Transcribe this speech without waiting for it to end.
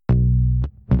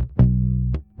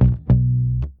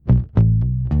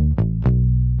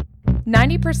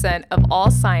90% of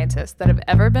all scientists that have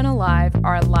ever been alive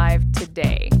are alive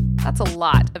today. That's a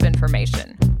lot of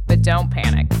information. But don't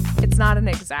panic. It's not an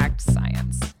exact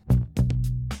science.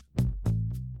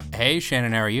 Hey,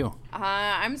 Shannon, how are you?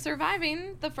 I'm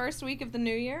surviving the first week of the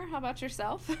new year. How about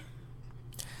yourself?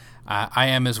 I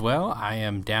am as well. I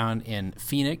am down in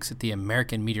Phoenix at the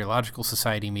American Meteorological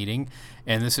Society meeting,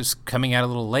 and this is coming out a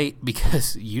little late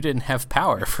because you didn't have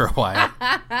power for a while.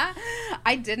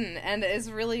 I didn't, and it's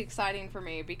really exciting for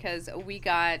me because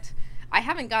I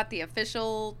haven't got the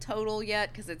official total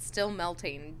yet because it's still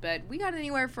melting, but we got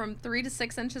anywhere from 3 to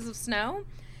 6 inches of snow,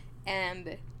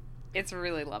 and it's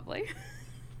really lovely.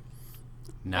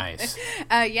 Nice.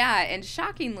 Yeah, and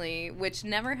shockingly, which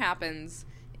never happens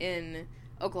in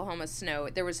Oklahoma snow,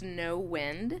 there was no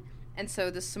wind, and so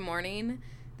this morning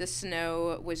the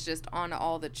snow was just on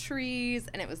all the trees,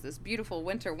 and it was this beautiful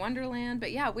winter wonderland.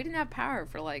 But yeah, we didn't have power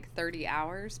for like 30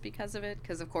 hours because of it,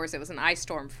 because of course it was an ice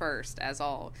storm first, as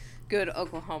all good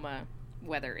Oklahoma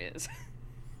weather is.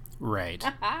 Right.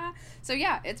 So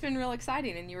yeah, it's been real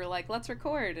exciting, and you were like, let's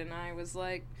record, and I was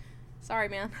like, sorry,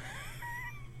 man.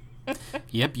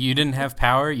 Yep, you didn't have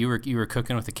power. You were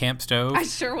cooking with a camp stove. I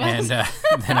sure was.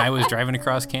 And then I was driving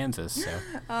across Kansas. So.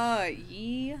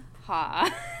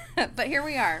 Yeehaw. But here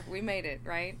we are. We made it,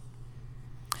 right?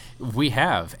 We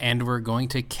have, and we're going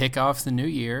to kick off the new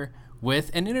year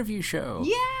with an interview show.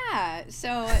 Yeah.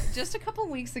 So just a couple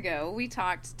weeks ago, we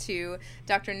talked to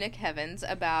Dr. Nick Heavens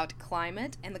about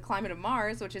climate and the climate of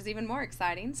Mars, which is even more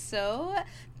exciting. So,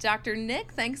 Dr.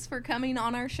 Nick, thanks for coming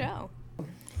on our show.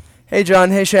 Hey,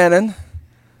 John. Hey, Shannon.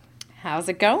 How's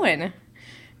it going?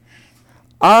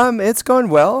 It's going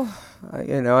well.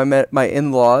 I'm at my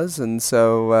in-laws, and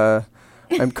so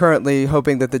I'm currently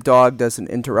hoping that the dog doesn't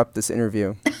interrupt this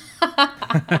interview.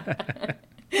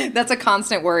 That's a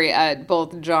constant worry at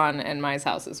both John and my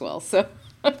house as well. So.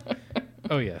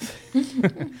 Oh, yes.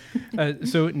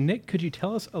 So, Nick, could you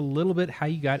tell us a little bit how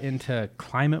you got into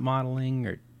climate modeling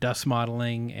or dust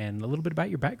modeling and a little bit about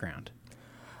your background?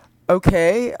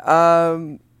 Okay.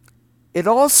 It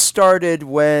all started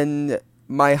when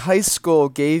my high school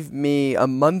gave me a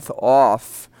month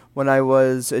off when I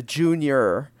was a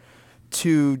junior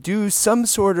to do some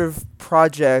sort of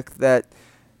project that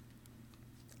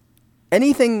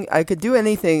I could do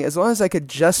anything as long as I could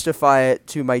justify it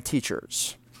to my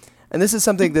teachers. And this is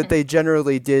something that they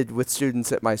generally did with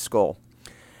students at my school.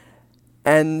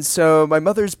 And so my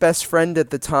mother's best friend at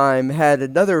the time had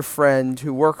another friend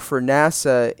who worked for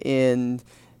NASA in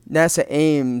NASA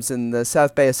Ames in the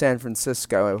South Bay of San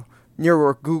Francisco, near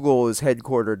where Google is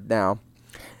headquartered now.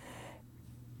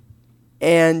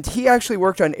 And he actually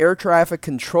worked on air traffic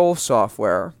control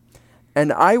software.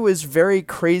 And I was very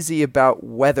crazy about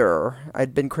weather.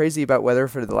 I'd been crazy about weather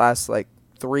for the last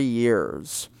 3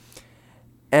 years.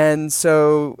 And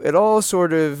so it all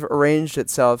sort of arranged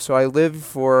itself. So I lived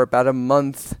for about a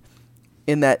month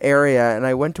in that area, and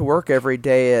I went to work every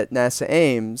day at NASA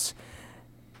Ames.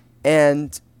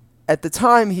 And at the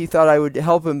time, he thought I would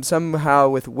help him somehow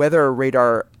with weather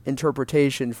radar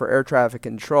interpretation for air traffic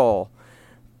control.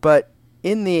 But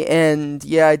in the end,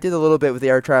 yeah, I did a little bit with the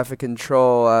air traffic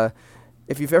control.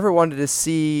 If you've ever wanted to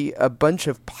see a bunch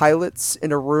of pilots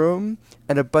in a room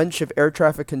and a bunch of air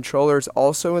traffic controllers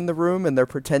also in the room, and they're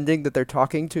pretending that they're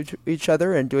talking to each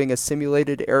other and doing a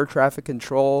simulated air traffic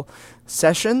control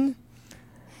session,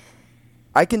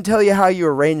 I can tell you how you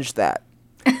arrange that.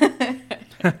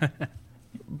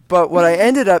 But what I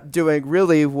ended up doing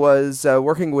really was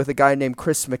working with a guy named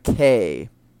Chris McKay,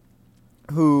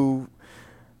 who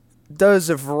does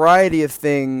a variety of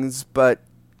things, but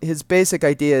his basic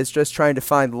idea is just trying to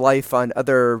find life on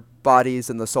other bodies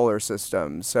in the solar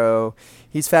system. So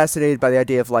he's fascinated by the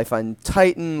idea of life on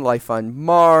Titan, life on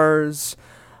Mars,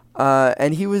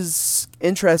 and he was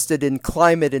interested in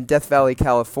climate in Death Valley,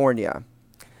 California.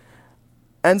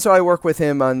 And so I work with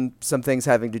him on some things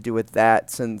having to do with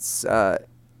that, since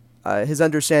his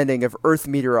understanding of Earth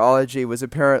meteorology was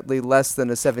apparently less than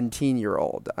a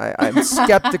 17-year-old. I'm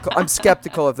skeptical. I'm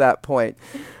skeptical of that point.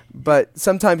 But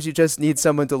sometimes you just need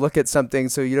someone to look at something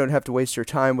so you don't have to waste your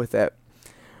time with it.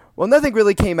 Well, nothing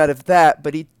really came out of that,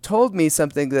 but he told me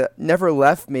something that never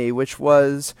left me, which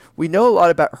was, we know a lot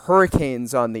about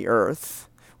hurricanes on the Earth.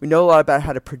 We know a lot about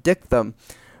how to predict them,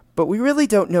 but we really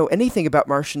don't know anything about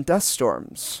Martian dust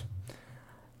storms.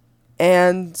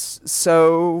 And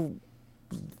so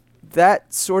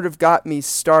that sort of got me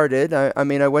started. I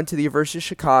went to the University of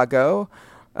Chicago.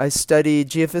 I studied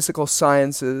geophysical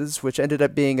sciences, which ended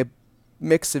up being a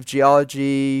mix of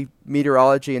geology,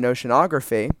 meteorology, and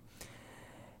oceanography.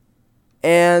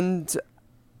 And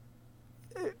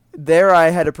there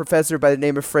I had a professor by the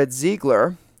name of Fred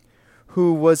Ziegler,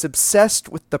 who was obsessed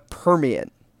with the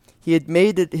Permian. He had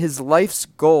made it his life's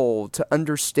goal to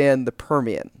understand the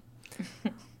Permian.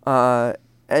 And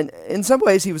in some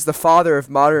ways, he was the father of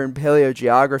modern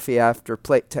paleogeography after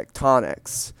plate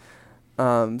tectonics.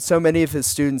 So many of his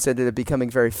students ended up becoming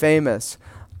very famous.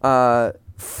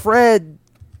 Fred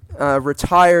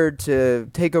retired to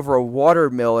take over a water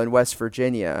mill in West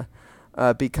Virginia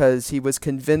because he was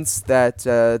convinced that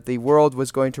the world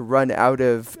was going to run out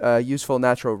of useful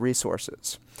natural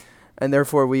resources. And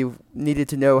therefore, we needed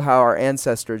to know how our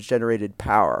ancestors generated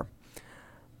power.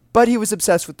 But he was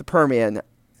obsessed with the Permian.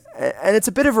 And it's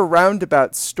a bit of a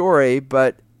roundabout story,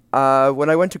 but when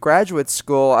I went to graduate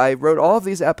school, I wrote all of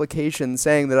these applications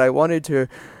saying that I wanted to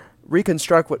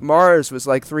reconstruct what Mars was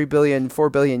like 3 billion, 4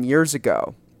 billion years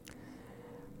ago.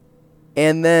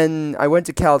 And then I went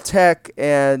to Caltech,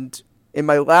 and in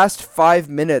my last 5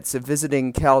 minutes of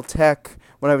visiting Caltech,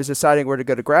 when I was deciding where to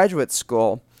go to graduate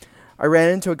school, I ran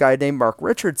into a guy named Mark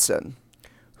Richardson,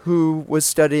 who was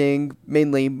studying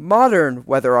mainly modern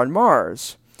weather on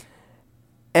Mars.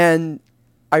 And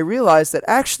I realized that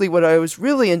actually what I was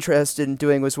really interested in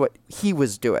doing was what he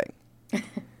was doing.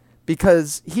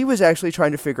 Because he was actually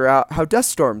trying to figure out how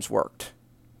dust storms worked.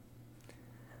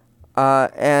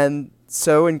 And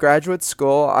so in graduate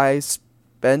school, I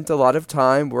spent a lot of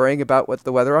time worrying about what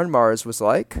the weather on Mars was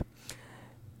like.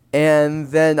 And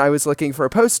then I was looking for a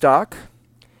postdoc.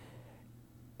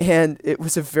 And it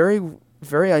was a very,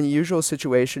 very unusual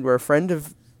situation where a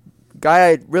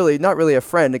guy I'd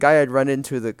run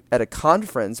into at a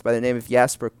conference by the name of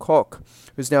Jasper Kok,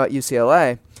 who's now at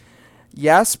UCLA.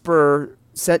 Jasper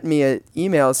sent me an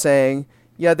email saying,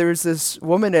 yeah, there's this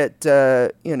woman at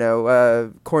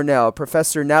Cornell,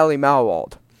 Professor Natalie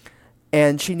Malwald,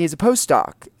 and she needs a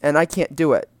postdoc, and I can't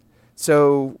do it.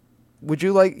 So would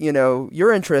you like,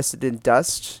 you're interested in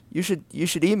dust, you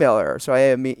should email her. So I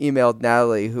emailed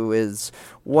Natalie, who is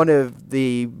one of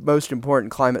the most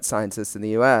important climate scientists in the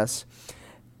U.S.,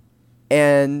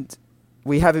 and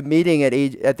we have a meeting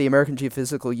at the American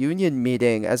Geophysical Union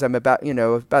meeting as I'm about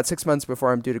 6 months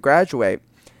before I'm due to graduate.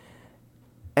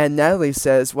 And Natalie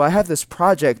says, well, I have this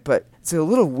project, but it's a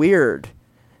little weird.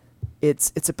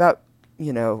 It's about,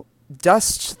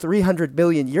 dust 300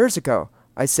 million years ago.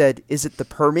 I said, is it the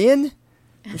Permian?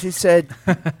 And she said,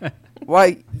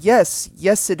 why, yes,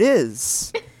 it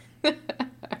is.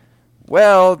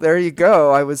 Well, there you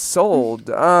go. I was sold.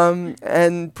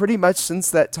 And pretty much since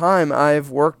that time, I've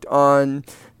worked on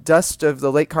dust of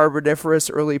the late Carboniferous,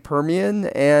 early Permian,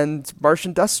 and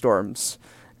Martian dust storms.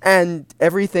 And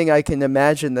everything I can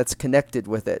imagine that's connected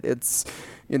with it. It's,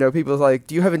 people are like,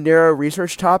 do you have a narrow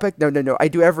research topic? No. I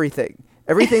do everything.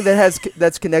 Everything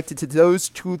that's connected to those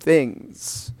two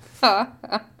things.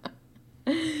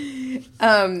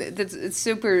 It's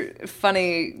super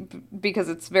funny because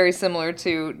it's very similar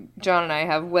to John and I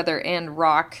have weather and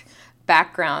rock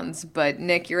backgrounds, but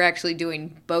Nick, you're actually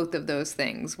doing both of those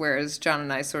things, whereas John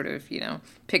and I sort of,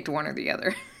 picked one or the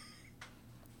other.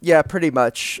 Yeah, pretty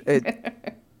much.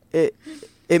 It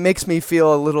makes me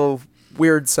feel a little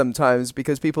weird sometimes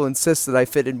because people insist that I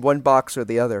fit in one box or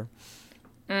the other.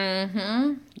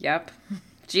 Mm-hmm. Yep.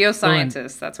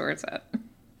 Geoscientist, that's where it's at.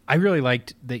 I really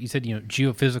liked that you said,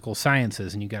 geophysical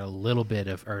sciences, and you got a little bit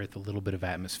of earth, a little bit of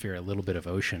atmosphere, a little bit of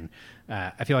ocean.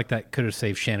 I feel like that could have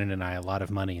saved Shannon and I a lot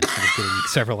of money instead of getting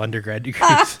several undergrad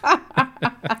degrees.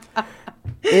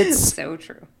 It's so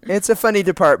true. It's a funny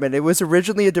department. It was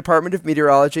originally a department of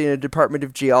meteorology and a department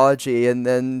of geology, and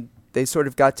then they sort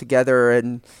of got together,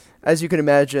 and as you can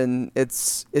imagine,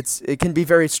 it can be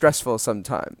very stressful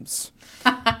sometimes.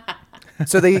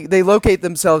 So they locate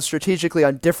themselves strategically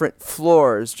on different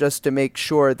floors just to make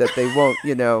sure that they won't,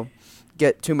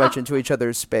 get too much into each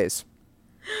other's space.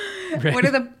 Right. Where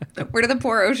do the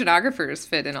poor oceanographers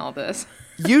fit in all this?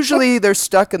 Usually they're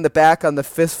stuck in the back on the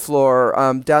 5th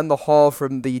floor, down the hall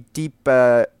from the deep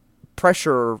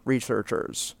pressure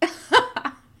researchers.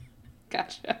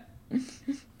 Gotcha.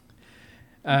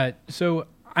 So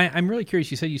I'm really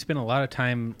curious. You said you spent a lot of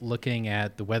time looking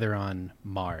at the weather on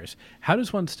Mars. How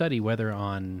does one study weather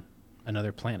on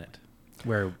another planet,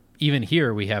 where even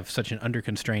here we have such an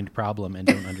underconstrained problem and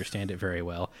don't understand it very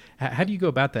well? How do you go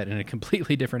about that in a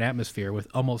completely different atmosphere with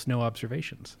almost no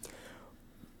observations?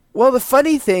 Well, the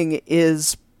funny thing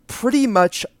is pretty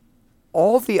much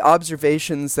all the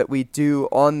observations that we do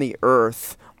on the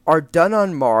Earth are done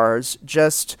on Mars,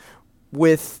 just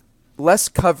with less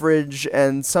coverage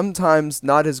and sometimes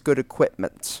not as good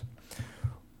equipment.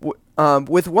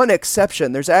 With one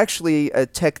exception, there's actually a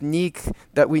technique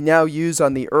that we now use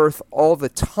on the Earth all the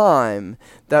time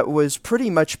that was pretty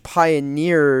much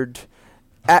pioneered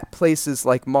at places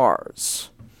like Mars.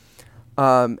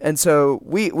 And so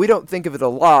we don't think of it a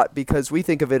lot because we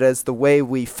think of it as the way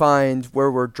we find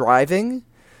where we're driving.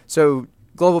 So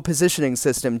Global Positioning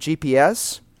System,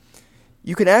 GPS,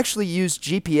 you can actually use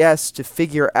GPS to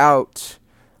figure out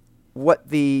what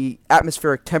the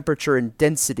atmospheric temperature and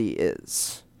density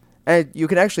is. And you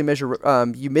can actually measure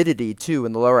humidity, too,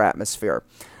 in the lower atmosphere.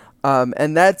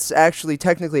 And that's actually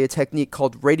technically a technique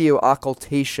called radio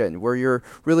occultation, where you're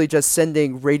really just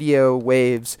sending radio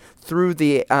waves through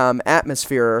the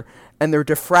atmosphere, and they're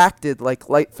diffracted like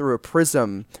light through a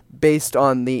prism based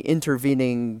on the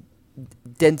intervening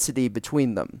density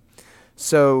between them.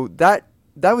 So that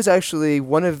was actually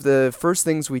one of the first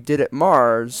things we did at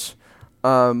Mars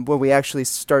when we actually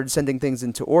started sending things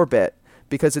into orbit,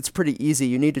 because it's pretty easy.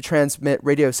 You need to transmit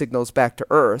radio signals back to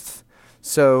Earth.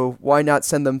 So why not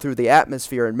send them through the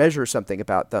atmosphere and measure something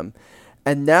about them?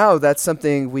 And now that's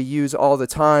something we use all the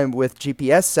time with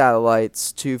GPS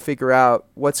satellites to figure out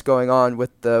what's going on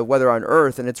with the weather on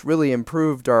Earth, and it's really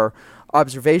improved our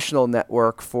observational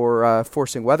network for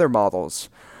forcing weather models.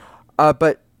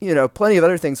 But, plenty of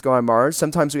other things go on Mars.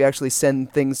 Sometimes we actually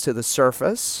send things to the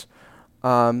surface.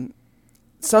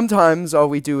 Sometimes all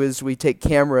we do is we take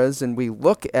cameras and we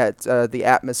look at the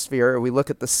atmosphere, or we look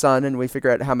at the sun and we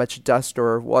figure out how much dust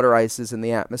or water ice is in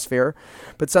the atmosphere.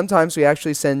 But sometimes we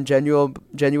actually send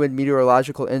genuine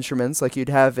meteorological instruments like you'd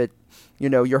have at,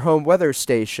 your home weather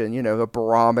station, a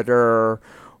barometer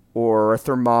or a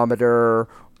thermometer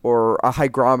or a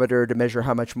hygrometer to measure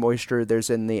how much moisture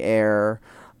there's in the air.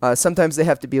 Sometimes they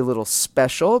have to be a little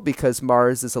special because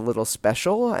Mars is a little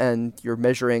special and you're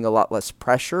measuring a lot less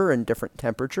pressure and different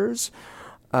temperatures.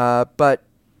 But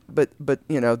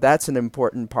that's an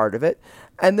important part of it.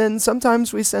 And then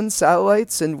sometimes we send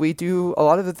satellites and we do a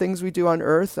lot of the things we do on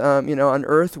Earth. On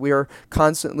Earth we are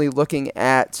constantly looking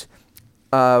at,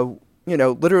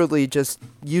 literally just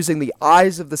using the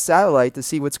eyes of the satellite to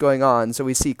see what's going on. So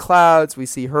we see clouds, we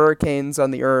see hurricanes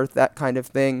on the Earth, that kind of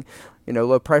thing.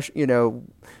 Low pressure,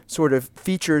 sort of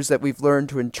features that we've learned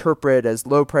to interpret as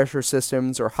low pressure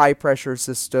systems or high pressure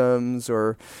systems,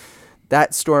 or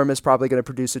that storm is probably going to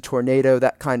produce a tornado,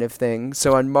 that kind of thing.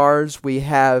 So on Mars, we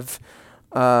have,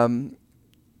 cameras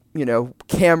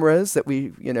that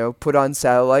we, put on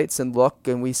satellites and look,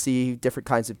 and we see different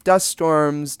kinds of dust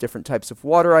storms, different types of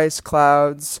water ice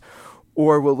clouds,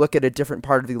 or we'll look at a different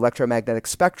part of the electromagnetic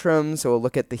spectrum. So we'll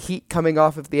look at the heat coming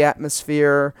off of the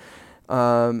atmosphere.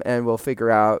 And we'll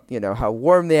figure out, how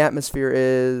warm the atmosphere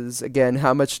is, again,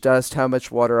 how much dust, how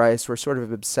much water ice. We're sort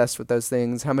of obsessed with those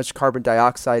things, how much carbon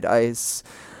dioxide ice.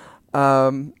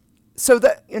 So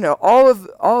that,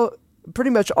 pretty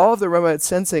much all of the remote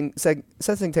sensing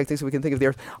techniques we can think of the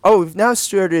Earth. Oh, we've now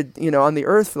started, on the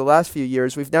Earth for the last few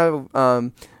years, we've now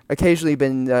occasionally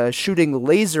been shooting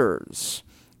lasers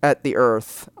at the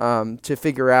Earth to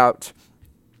figure out,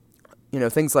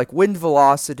 things like wind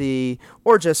velocity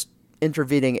or just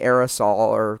intervening aerosol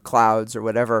or clouds or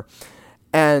whatever.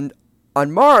 And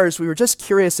on Mars, we were just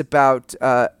curious about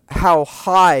how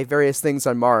high various things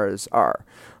on Mars are.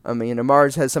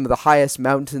 Mars has some of the highest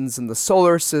mountains in the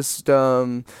solar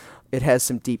system. It has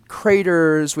some deep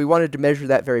craters. We wanted to measure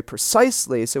that very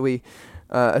precisely. So we,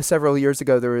 several years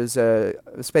ago, there was a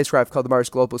spacecraft called the Mars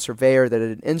Global Surveyor that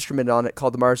had an instrument on it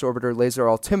called the Mars Orbiter Laser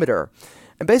Altimeter.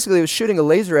 And basically it was shooting a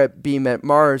laser beam at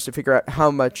Mars to figure out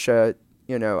how much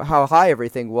how high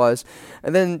everything was.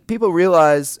 And then people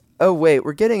realized, oh, wait,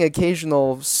 we're getting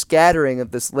occasional scattering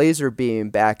of this laser beam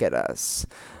back at us.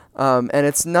 And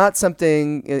it's not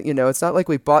something, it's not like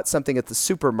we bought something at the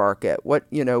supermarket.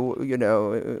 This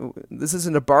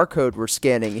isn't a barcode we're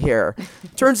scanning here.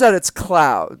 Turns out it's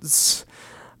clouds.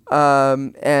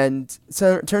 And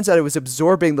so it turns out it was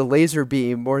absorbing the laser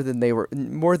beam more than they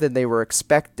were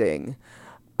expecting.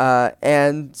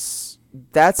 And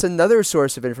that's another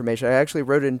source of information. I actually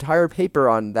wrote an entire paper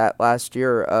on that last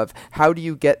year of how do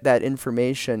you get that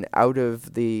information out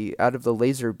of the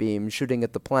laser beam shooting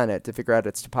at the planet to figure out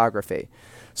its topography.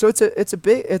 So it's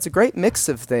a great mix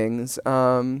of things,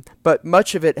 but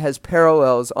much of it has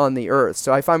parallels on the Earth.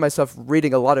 So I find myself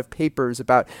reading a lot of papers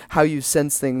about how you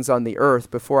sense things on the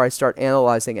Earth before I start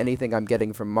analyzing anything I'm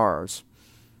getting from Mars.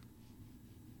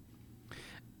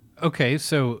 Okay,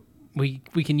 so we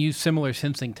can use similar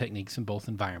sensing techniques in both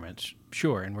environments,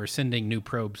 sure, and we're sending new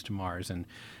probes to Mars and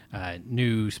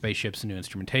new spaceships and new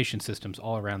instrumentation systems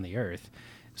all around the Earth.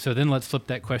 So then let's flip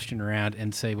that question around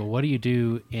and say, well, what do you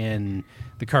do in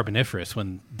the Carboniferous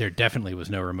when there definitely was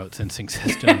no remote sensing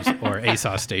systems or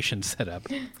ASOS stations set up?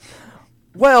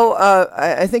 Well,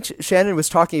 I think Shannon was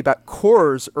talking about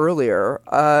cores earlier.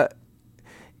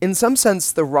 In some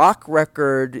sense, the rock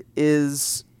record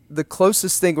is the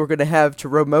closest thing we're going to have to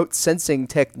remote sensing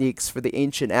techniques for the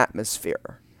ancient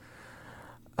atmosphere.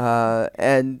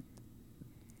 And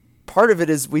part of it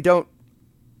is we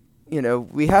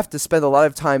have to spend a lot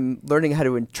of time learning how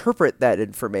to interpret that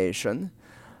information.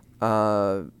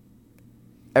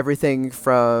 Everything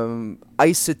from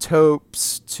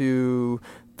isotopes to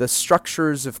the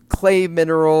structures of clay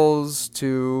minerals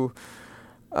to,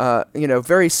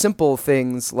 very simple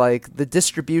things like the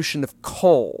distribution of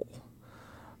coal.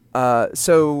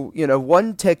 So,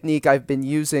 one technique I've been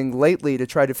using lately to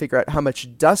try to figure out how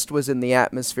much dust was in the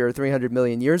atmosphere 300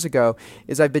 million years ago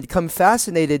is I've become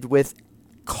fascinated with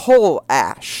coal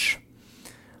ash.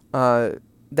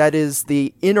 That is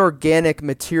the inorganic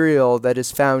material that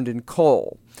is found in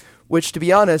coal, which, to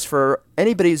be honest, for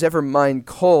anybody who's ever mined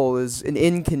coal is an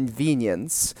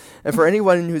inconvenience. And for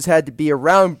anyone who's had to be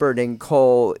around burning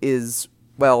coal is,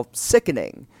 well,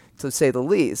 sickening, to say the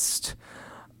least.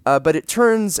 But it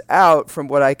turns out, from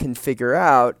what I can figure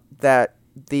out, that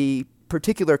the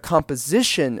particular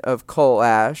composition of coal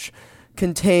ash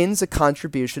contains a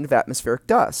contribution of atmospheric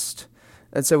dust.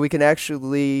 And so we can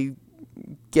actually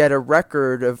get a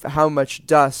record of how much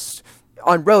dust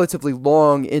on relatively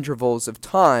long intervals of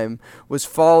time was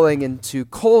falling into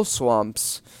coal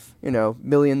swamps,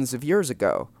 millions of years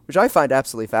ago, which I find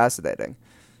absolutely fascinating.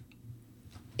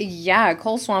 Yeah,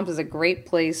 coal swamp is a great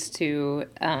place to,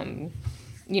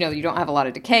 you don't have a lot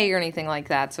of decay or anything like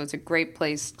that, so it's a great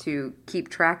place to keep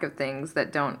track of things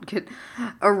that don't get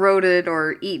eroded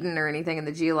or eaten or anything in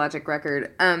the geologic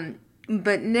record.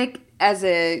 But Nick,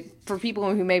 for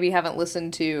people who maybe haven't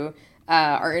listened to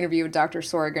our interview with Dr.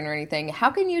 Sorgen or anything, how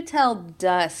can you tell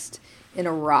dust in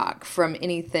a rock from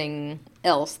anything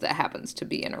else that happens to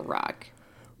be in a rock?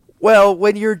 Well,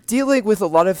 when you're dealing with a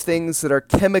lot of things that are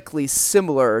chemically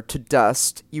similar to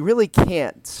dust, you really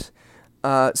can't.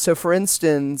 So, for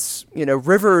instance,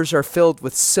 rivers are filled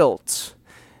with silt.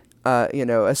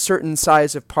 A certain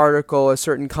size of particle, a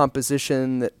certain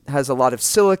composition that has a lot of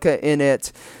silica in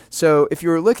it. So if you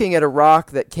were looking at a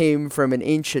rock that came from an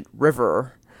ancient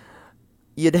river,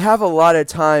 you'd have a lot of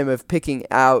time of picking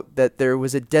out that there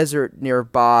was a desert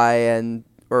nearby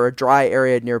or a dry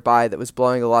area nearby that was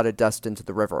blowing a lot of dust into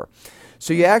the river.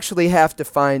 So you actually have to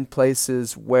find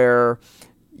places where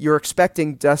you're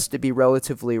expecting dust to be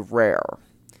relatively rare.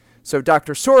 So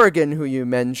Dr. Sorgen, who you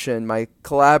mentioned, my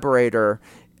collaborator,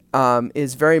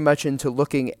 is very much into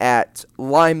looking at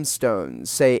limestones,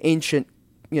 say ancient,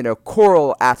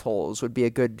 coral atolls would be a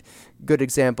good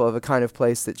example of a kind of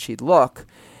place that she'd look.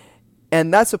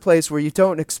 And that's a place where you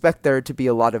don't expect there to be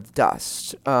a lot of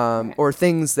dust, or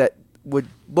things that would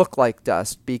look like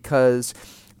dust, because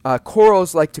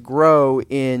corals like to grow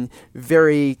in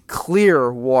very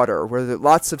clear water where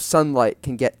lots of sunlight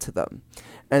can get to them.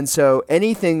 And so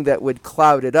anything that would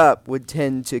cloud it up would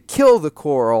tend to kill the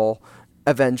coral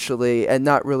eventually and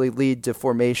not really lead to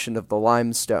formation of the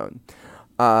limestone.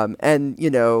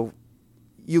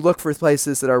 You look for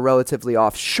places that are relatively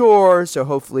offshore, so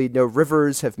hopefully no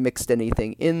rivers have mixed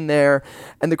anything in there.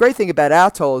 And the great thing about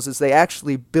atolls is they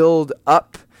actually build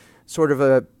up sort of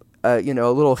a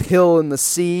little hill in the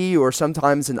sea, or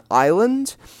sometimes an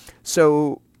island.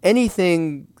 So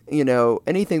anything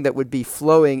that would be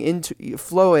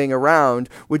flowing around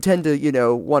would tend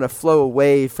to, want to flow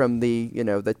away from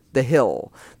the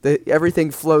hill.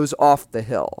 Everything flows off the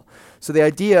hill. So the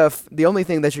idea of the only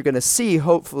thing that you're going to see,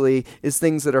 hopefully, is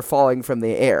things that are falling from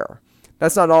the air.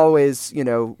 That's not always,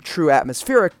 true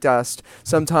atmospheric dust.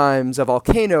 Sometimes a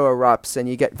volcano erupts and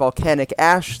you get volcanic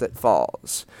ash that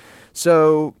falls.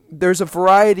 So there's a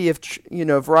variety of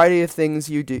things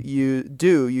you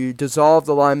do. You dissolve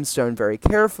the limestone very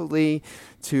carefully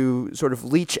to sort of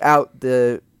leach out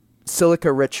the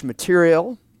silica-rich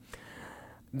material.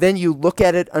 Then you look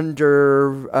at it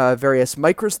under various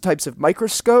types of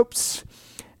microscopes,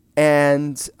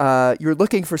 and you're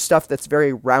looking for stuff that's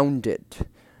very rounded,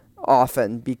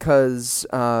 often, because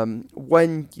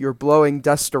when you're blowing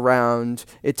dust around,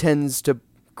 it tends to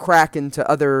crack into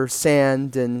other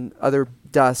sand and other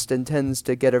dust and tends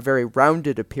to get a very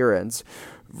rounded appearance,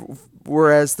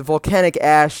 whereas the volcanic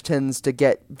ash tends to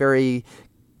get very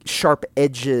sharp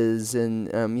edges and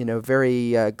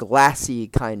very glassy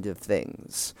kind of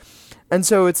things. And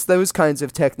so it's those kinds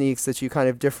of techniques that you kind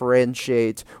of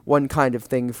differentiate one kind of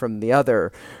thing from the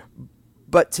other.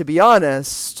 But to be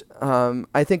honest,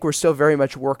 I think we're still very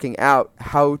much working out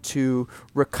how to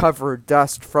recover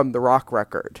dust from the rock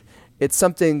record. It's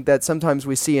something that sometimes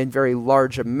we see in very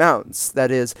large amounts. That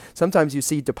is, sometimes you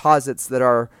see deposits that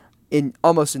are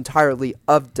almost entirely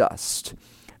of dust.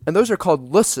 And those are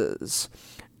called loessas.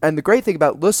 And the great thing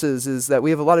about loess's is that we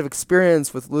have a lot of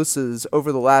experience with loess's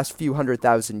over the last few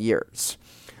 100,000 years.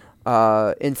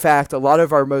 In fact, a lot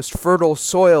of our most fertile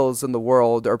soils in the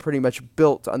world are pretty much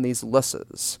built on these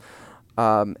loess's.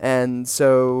 And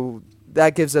so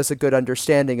that gives us a good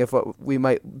understanding of what we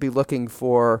might be looking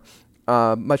for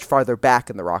much farther back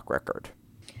in the rock record.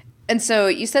 And so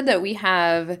you said that we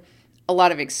have a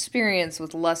lot of experience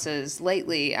with loess's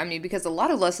lately. I mean, because a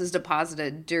lot of loess's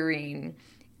deposited during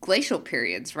glacial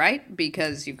periods, right?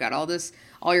 Because you've got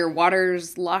all your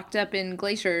waters locked up in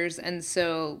glaciers, and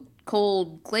so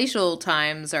cold glacial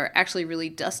times are actually really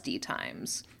dusty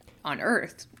times on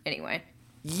Earth, anyway.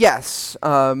 Yes,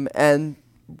 and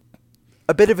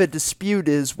a bit of a dispute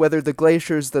is whether the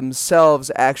glaciers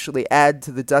themselves actually add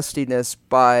to the dustiness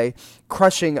by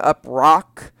crushing up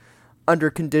rock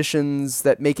under conditions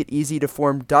that make it easy to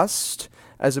form dust,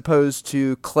 as opposed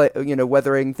to clay,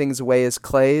 weathering things away as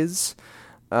clays.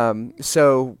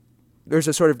 So there's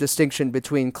a sort of distinction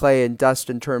between clay and dust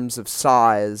in terms of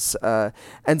size.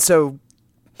 And so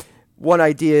one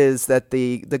idea is that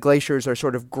the glaciers are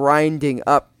sort of grinding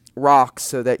up rocks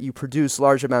so that you produce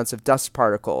large amounts of dust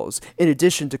particles, in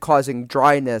addition to causing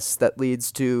dryness that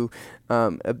leads to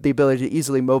the ability to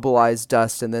easily mobilize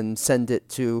dust and then send it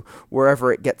to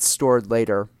wherever it gets stored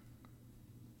later.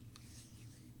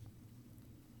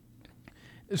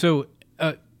 So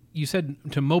you said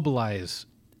to mobilize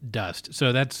dust.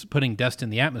 So that's putting dust in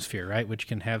the atmosphere, right? Which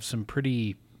can have some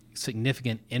pretty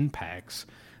significant impacts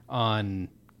on,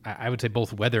 I would say,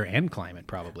 both weather and climate,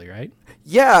 probably, right?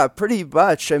 Yeah, pretty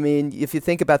much. I mean, if you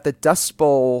think about the Dust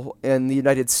Bowl in the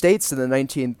United States in the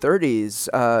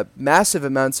 1930s, massive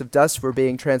amounts of dust were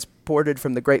being transported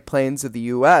from the Great Plains of the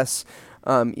U.S.,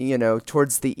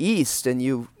 towards the east, and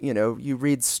you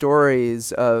read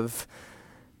stories of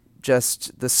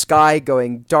just the sky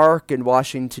going dark in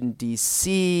Washington,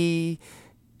 D.C.,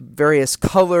 various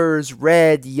colors,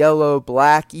 red, yellow,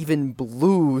 black, even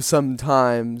blue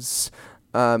sometimes,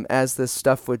 as this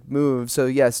stuff would move. So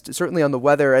yes, certainly on the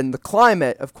weather and the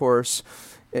climate, of course,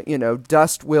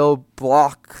 dust will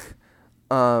block.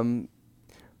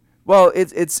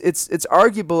 It's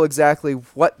arguable exactly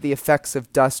what the effects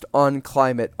of dust on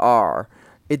climate are.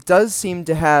 It does seem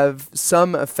to have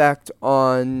some effect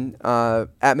on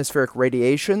atmospheric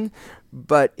radiation,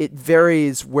 but it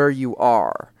varies where you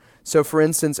are. So, for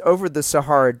instance, over the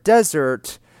Sahara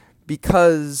Desert,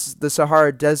 because the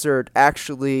Sahara Desert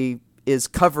actually is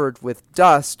covered with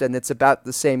dust and it's about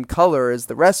the same color as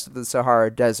the rest of the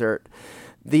Sahara Desert,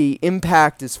 the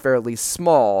impact is fairly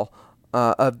small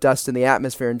of dust in the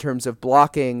atmosphere in terms of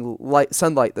blocking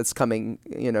sunlight that's coming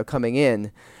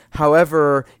in.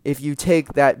 However, if you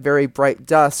take that very bright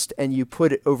dust and you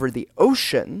put it over the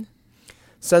ocean,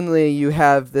 suddenly you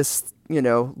have this,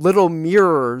 little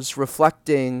mirrors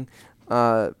reflecting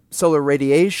solar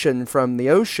radiation from the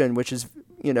ocean, which is,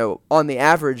 on the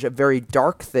average, a very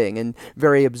dark thing and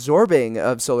very absorbing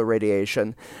of solar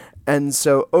radiation. And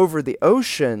so over the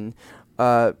ocean,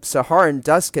 Saharan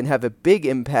dust can have a big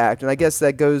impact, and I guess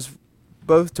that goes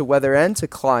both to weather and to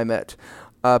climate.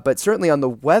 But certainly on the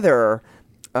weather,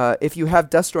 if you have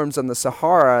dust storms on the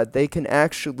Sahara, they can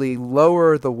actually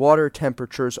lower the water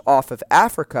temperatures off of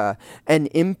Africa and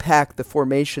impact the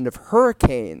formation of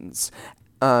hurricanes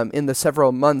in the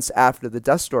several months after the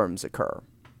dust storms occur.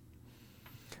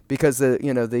 Because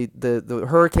the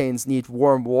hurricanes need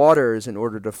warm waters in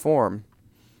order to form.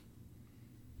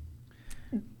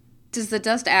 Does the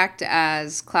dust act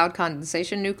as cloud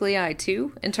condensation nuclei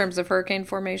too, in terms of hurricane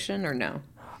formation, or no?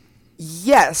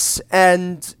 Yes,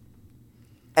 and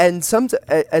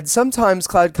sometimes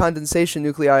cloud condensation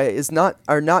nuclei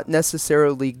are not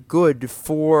necessarily good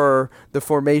for the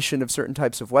formation of certain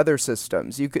types of weather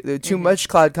systems. Too much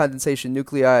cloud condensation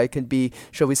nuclei can be,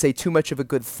 shall we say, too much of a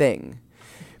good thing,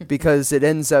 because it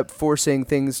ends up forcing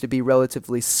things to be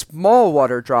relatively small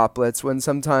water droplets when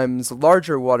sometimes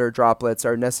larger water droplets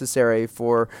are necessary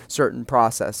for certain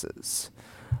processes.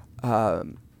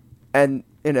 And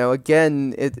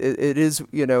again, it is,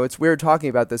 it's weird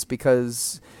talking about this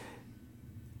because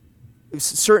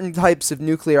certain types of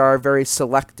nuclei are very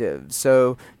selective.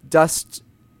 So dust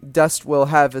will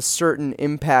have a certain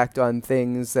impact on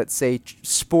things that, say,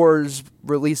 spores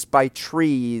released by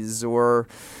trees or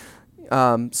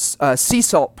sea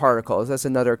salt particles. That's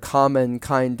another common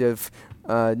kind of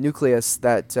nucleus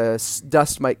that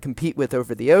dust might compete with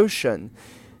over the ocean.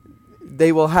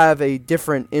 They will have a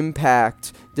different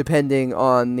impact depending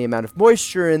on the amount of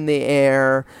moisture in the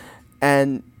air,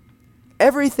 and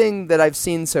everything that I've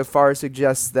seen so far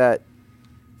suggests that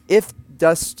if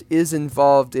dust is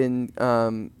involved in,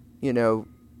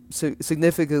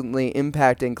 significantly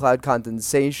impacting cloud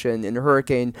condensation in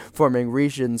hurricane-forming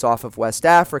regions off of West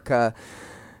Africa,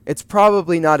 it's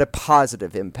probably not a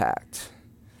positive impact.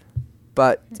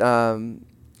 But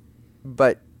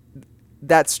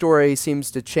that story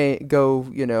seems to go,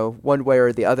 one way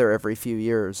or the other every few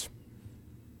years.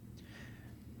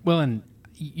 Well, and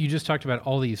you just talked about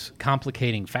all these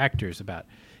complicating factors about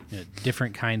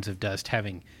different kinds of dust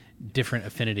having different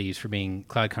affinities for being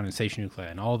cloud condensation nuclei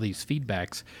and all these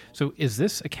feedbacks. So is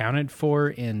this accounted for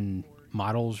in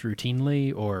models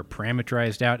routinely or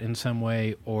parameterized out in some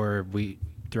way, or we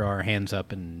throw our hands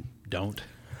up and don't?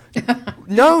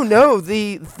 No.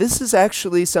 This is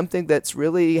actually something that's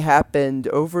really happened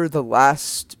over the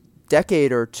last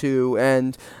decade or two,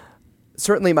 and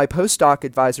certainly my postdoc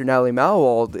advisor, Natalie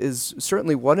Malwald, is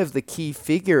certainly one of the key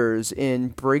figures in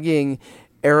bringing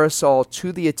aerosol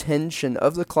to the attention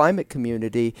of the climate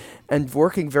community and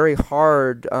working very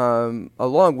hard,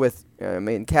 along with,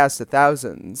 cast of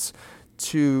thousands,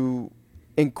 to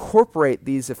incorporate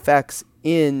these effects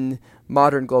in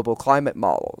modern global climate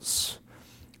models.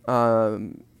 I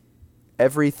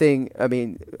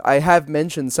have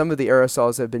mentioned some of the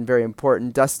aerosols that have been very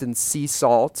important, dust and sea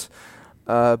salt,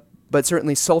 but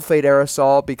certainly sulfate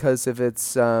aerosol because of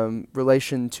its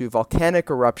relation to volcanic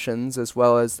eruptions, as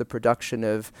well as the production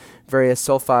of various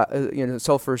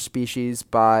sulfur species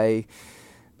by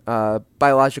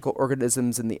biological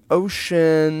organisms in the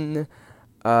ocean,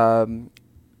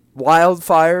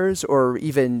 wildfires, or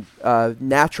even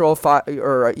natural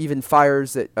or even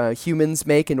fires that humans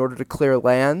make in order to clear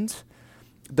land.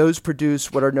 Those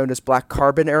produce what are known as black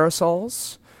carbon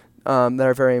aerosols. That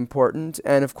are very important,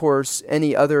 and of course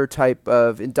any other type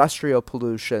of industrial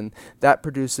pollution that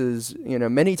produces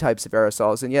many types of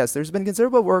aerosols. And yes, there's been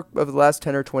considerable work over the last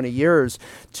 10 or 20 years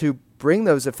to bring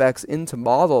those effects into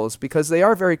models, because they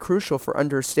are very crucial for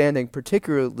understanding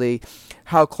particularly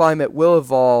how climate will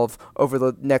evolve over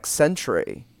the next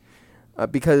century,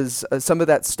 because some of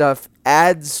that stuff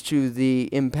adds to the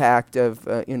impact of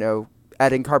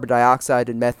adding carbon dioxide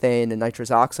and methane and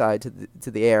nitrous oxide to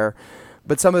the air.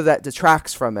 But some of that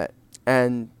detracts from it,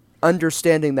 and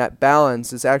understanding that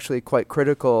balance is actually quite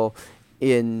critical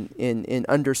in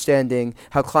understanding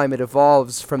how climate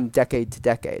evolves from decade to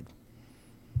decade.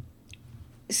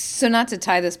 So not to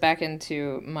tie this back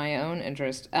into my own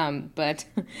interest, but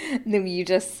you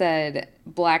just said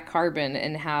black carbon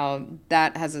and how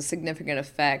that has a significant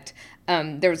effect.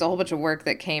 There was a whole bunch of work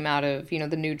that came out of,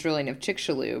 the new drilling of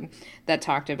Chicxulub that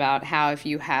talked about how if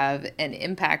you have an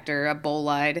impactor, a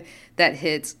bolide, that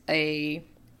hits an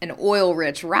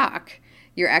oil-rich rock,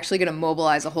 you're actually going to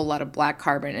mobilize a whole lot of black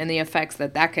carbon, and the effects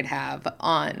that could have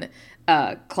on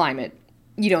climate,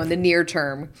 in the near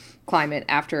term climate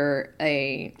after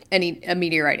a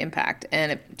meteorite impact.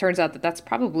 And it turns out that that's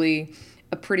probably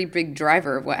a pretty big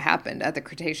driver of what happened at the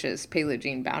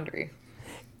Cretaceous-Paleogene boundary.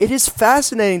 It is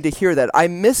fascinating to hear that. I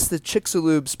missed the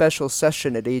Chicxulub special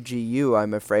session at AGU,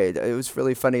 I'm afraid. It was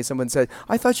really funny. Someone said,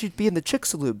 "I thought you'd be in the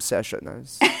Chicxulub session."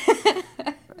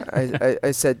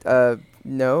 I said,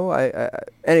 no.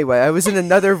 Anyway, I was in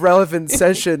another relevant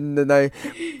session, and I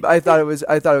thought it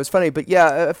was funny. But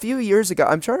yeah, a few years ago,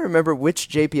 I'm trying to remember which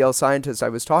JPL scientist I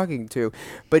was talking to,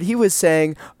 but he was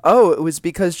saying, it was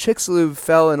because Chicxulub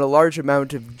fell in a large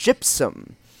amount of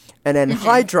gypsum and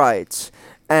anhydrite,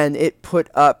 and it put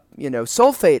up,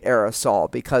 sulfate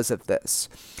aerosol because of this.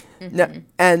 Now,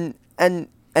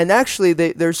 and actually,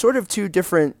 there's sort of two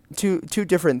different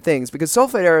things, because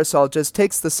sulfate aerosol just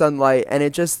takes the sunlight and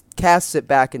it just casts it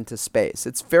back into space.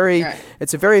 It's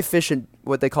a very efficient,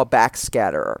 what they call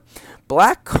backscatterer.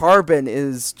 Black carbon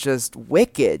is just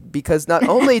wicked, because not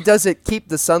only does it keep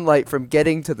the sunlight from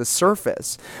getting to the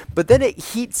surface, but then it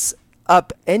heats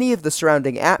up any of the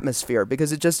surrounding atmosphere,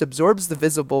 because it just absorbs the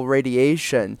visible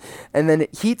radiation, and then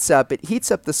it heats up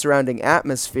the surrounding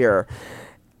atmosphere.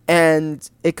 And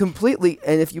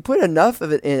if you put enough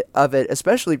of it,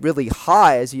 especially really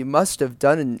high, as you must have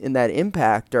done in that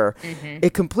impactor,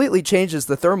 it completely changes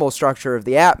the thermal structure of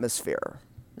the atmosphere.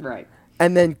 Right.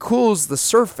 And then cools the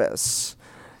surface.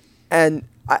 And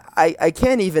I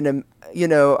can't even,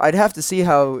 I'd have to see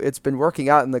how it's been working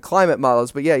out in the climate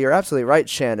models. But yeah, you're absolutely right,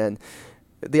 Shannon.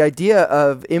 The idea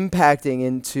of impacting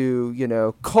into,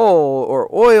 coal or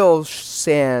oil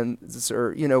sands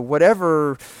or,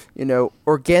 whatever,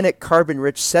 organic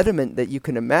carbon-rich sediment that you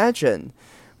can imagine.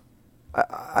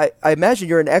 I imagine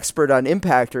you're an expert on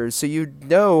impactors, so you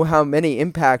know how many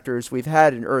impactors we've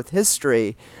had in Earth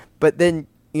history, but then,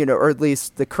 or at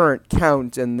least the current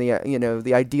count and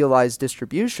the idealized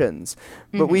distributions.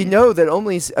 But we know that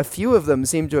only a few of them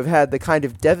seem to have had the kind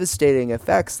of devastating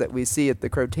effects that we see at the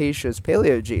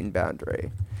Cretaceous-Paleogene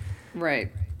boundary.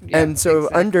 Right. Yeah, And so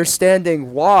exactly.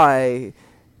 understanding why,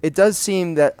 it does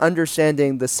seem that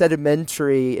understanding the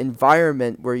sedimentary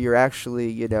environment where you're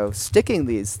actually, sticking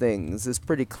these things is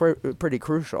pretty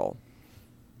crucial.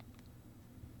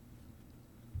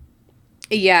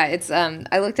 Yeah, it's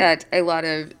I looked at a lot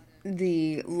of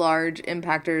the large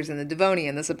impactors in the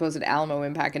Devonian, the supposed Alamo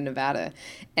impact in Nevada,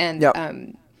 and Yep.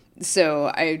 so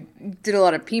I did a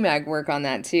lot of PMAG work on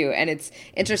that too, and it's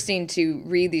interesting to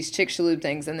read these Chicxulub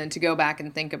things and then to go back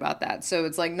and think about that. So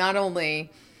it's like not only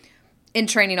in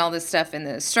training all this stuff in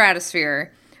the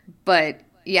stratosphere, but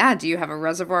yeah, do you have a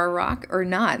reservoir rock or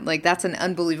not? Like that's an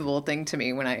unbelievable thing to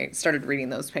me when I started reading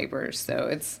those papers. So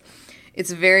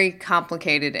it's very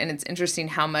complicated, and it's interesting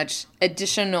how much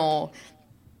additional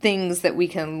things that we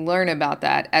can learn about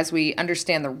that as we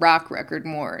understand the rock record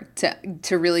more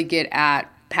to really get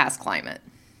at past climate.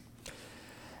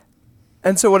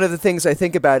 And so one of the things I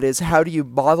think about is how do you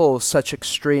model such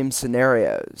extreme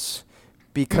scenarios?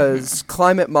 Because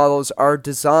climate models are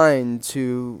designed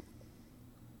to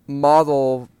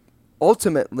model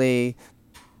ultimately,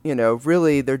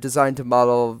 really they're designed to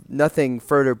model nothing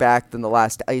further back than the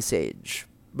last ice age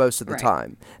most of the Right.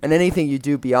 time. And anything you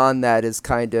do beyond that is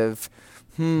kind of,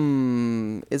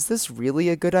 is this really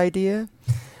a good idea?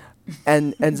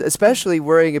 And especially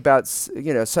worrying about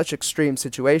such extreme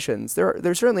situations.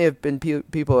 There certainly have been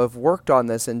people who have worked on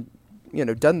this and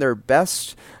done their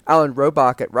best. Alan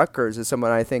Robach at Rutgers is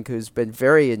someone I think who's been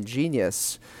very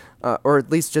ingenious, or at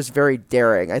least just very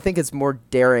daring. I think it's more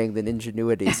daring than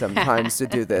ingenuity sometimes to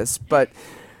do this. But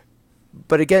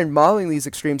again, modeling these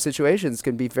extreme situations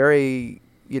can be very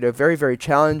very, very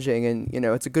challenging, and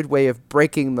it's a good way of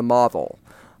breaking the model.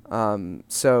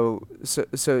 So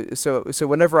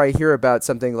whenever I hear about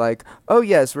something like, oh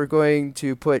yes, we're going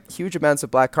to put huge amounts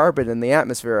of black carbon in the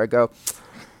atmosphere, I go,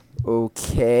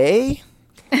 okay,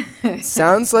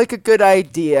 sounds like a good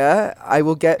idea. I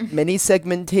will get many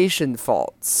segmentation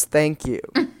faults. Thank you.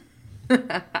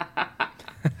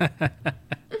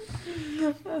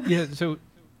 Yeah. So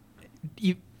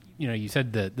you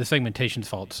said the segmentation's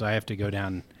fault, so I have to go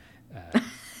down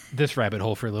this rabbit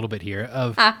hole for a little bit here.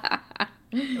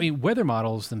 Weather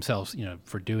models themselves,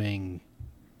 for doing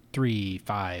 3,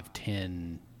 5,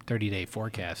 10, 30-day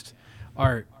forecasts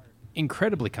are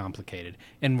incredibly complicated,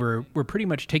 and we're pretty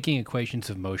much taking equations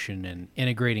of motion and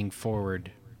integrating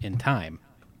forward in time.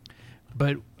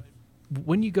 But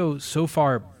when you go so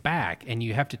far back and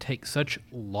you have to take such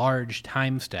large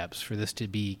time steps for this to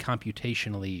be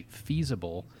computationally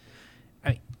feasible,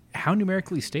 how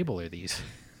numerically stable are these?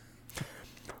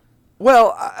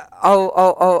 Well,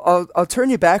 I'll turn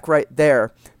you back right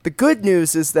there. The good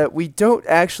news is that we don't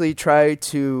actually try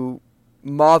to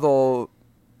model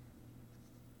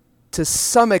to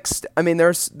some extent. I mean,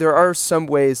 there are some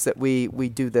ways that we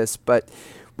do this, but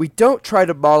we don't try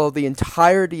to model the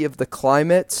entirety of the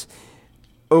climate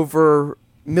over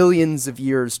millions of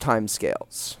years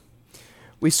timescales.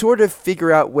 We sort of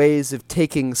figure out ways of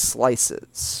taking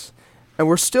slices. And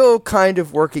we're still kind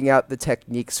of working out the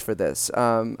techniques for this.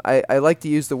 I like to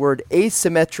use the word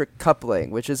asymmetric coupling,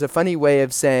 which is a funny way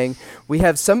of saying we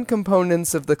have some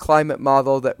components of the climate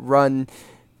model that run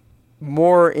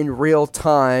more in real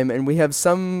time, and we have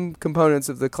some components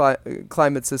of the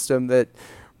climate system that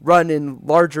run in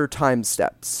larger time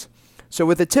steps. So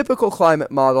with a typical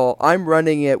climate model, I'm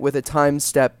running it with a time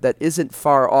step that isn't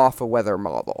far off a weather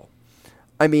model.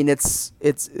 I mean, it's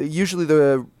usually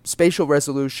the spatial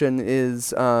resolution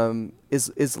is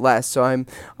less. So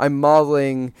I'm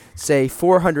modeling, say,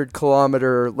 400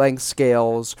 kilometer length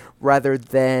scales rather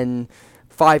than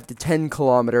 5 to 10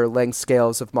 kilometer length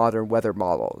scales of modern weather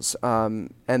models.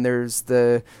 And there's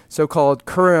the so-called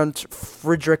current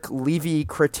Friedrich-Levy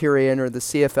criterion, or the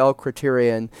CFL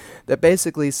criterion, that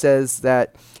basically says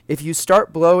that if you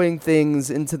start blowing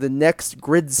things into the next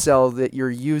grid cell that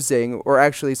you're using, or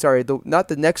actually, sorry, not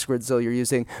the next grid cell you're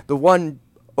using, the one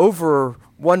over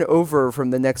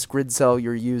from the next grid cell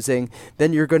you're using,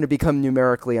 then you're going to become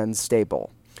numerically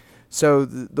unstable. So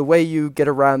the way you get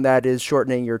around that is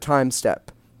shortening your time step.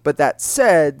 But that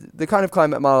said, the kind of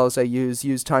climate models I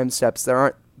use time steps that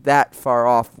aren't that far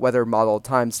off weather model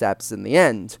time steps in the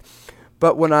end.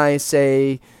 But when I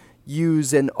say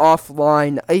use an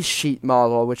offline ice sheet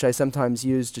model, which I sometimes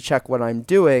use to check what I'm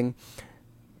doing,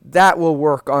 that will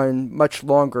work on much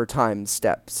longer time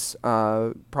steps,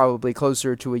 probably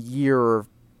closer to a year or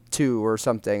two or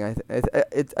something.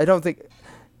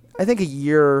 I think a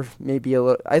year, maybe a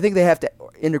little. I think they have to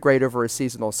integrate over a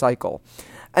seasonal cycle.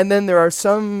 And then there are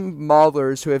some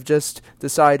modelers who have just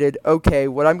decided, okay,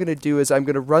 what I'm going to do is I'm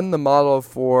going to run the model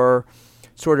for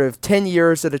sort of 10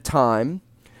 years at a time,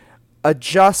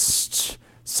 adjust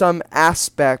some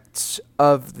aspect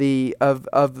of the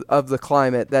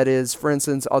climate. That is, for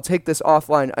instance, I'll take this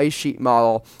offline ice sheet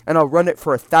model and I'll run it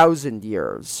for 1,000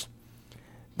 years.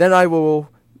 Then I will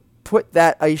put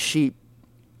that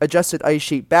adjusted ice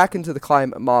sheet back into the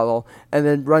climate model and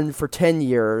then run for 10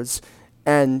 years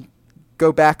and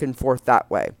go back and forth that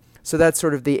way. So that's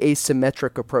sort of the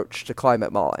asymmetric approach to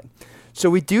climate modeling.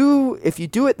 So if you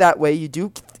do it that way, you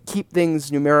do keep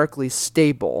things numerically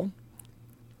stable.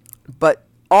 But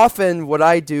often what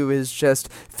I do is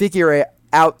just figure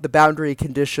out the boundary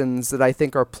conditions that I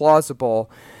think are plausible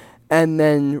and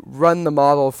then run the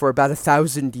model for about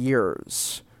 1,000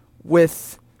 years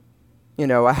with,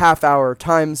 a half-hour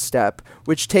time step,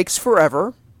 which takes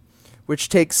forever, which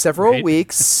takes several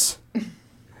weeks.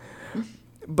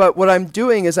 But what I'm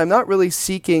doing is I'm not really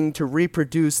seeking to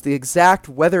reproduce the exact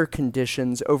weather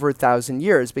conditions over 1,000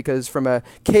 years, because from a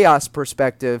chaos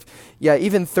perspective,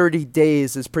 even 30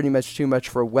 days is pretty much too much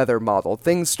for a weather model.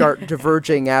 Things start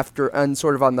diverging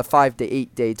sort of on the 5 to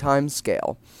 8 day time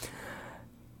scale.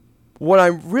 What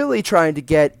I'm really trying to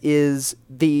get is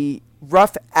the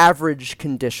rough average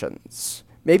conditions.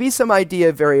 Maybe some idea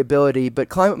of variability, but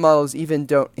climate models even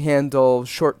don't handle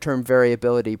short-term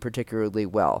variability particularly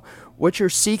well. What you're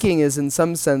seeking is, in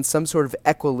some sense, some sort of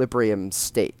equilibrium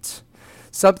state.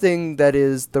 Something that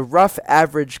is the rough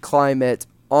average climate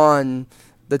on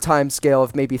the time scale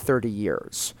of maybe 30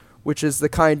 years, which is the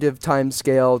kind of time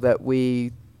scale that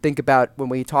we think about when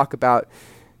we talk about,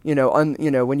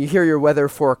 when you hear your weather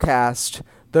forecast,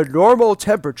 the normal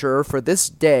temperature for this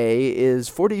day is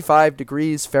 45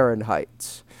 degrees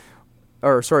Fahrenheit.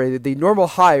 The normal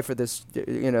high for this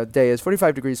day is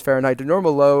 45 degrees Fahrenheit. The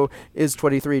normal low is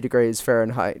 23 degrees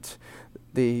Fahrenheit.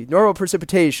 The normal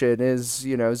precipitation is,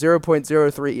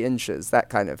 0.03 inches, that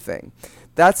kind of thing.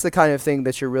 That's the kind of thing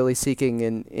that you're really seeking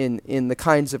in the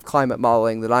kinds of climate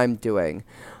modeling that I'm doing.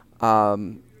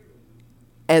 And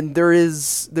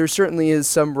there certainly is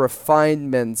some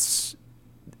refinements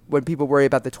when people worry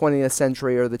about the 20th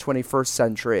century or the 21st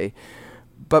century.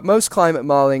 But most climate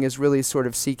modeling is really sort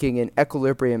of seeking an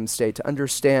equilibrium state to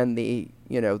understand the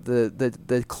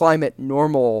climate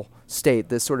normal state,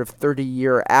 this sort of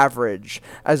 30-year average,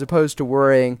 as opposed to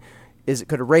worrying, is it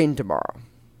going to rain tomorrow?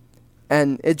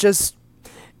 And it just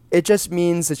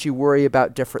means that you worry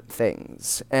about different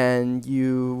things, and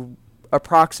you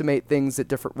approximate things at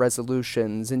different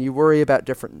resolutions, and you worry about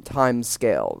different time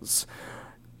scales.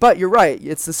 But you're right,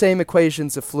 it's the same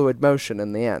equations of fluid motion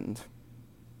in the end.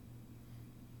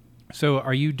 So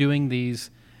are you doing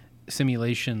these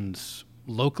simulations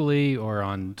locally or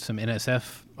on some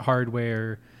NSF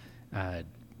hardware,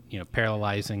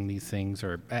 parallelizing these things?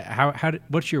 Or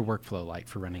what's your workflow like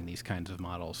for running these kinds of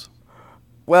models?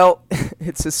 Well,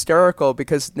 it's hysterical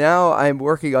because now I'm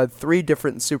working on 3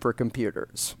 different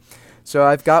supercomputers. So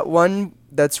I've got one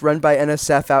that's run by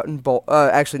NSF out in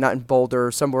actually not in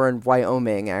Boulder, somewhere in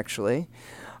Wyoming, actually.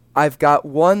 I've got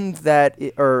one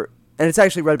and it's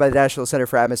actually run by the National Center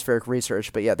for Atmospheric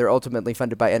Research, but they're ultimately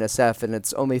funded by NSF, and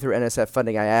it's only through NSF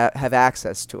funding I have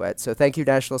access to it. So thank you,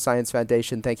 National Science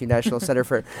Foundation. Thank you, National Center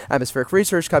for Atmospheric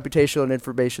Research, Computational and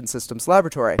Information Systems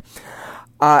Laboratory.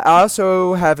 I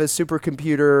also have a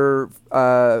supercomputer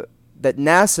that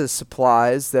NASA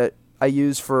supplies that I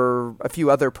use for a few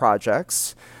other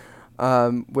projects,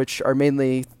 which are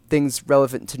mainly things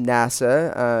relevant to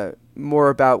NASA, more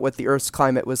about what the Earth's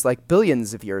climate was like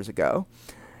billions of years ago.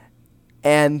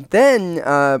 And then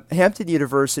Hampton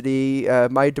University,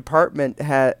 my department,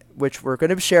 which we're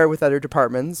going to share with other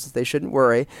departments, they shouldn't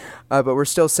worry, but we're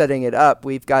still setting it up.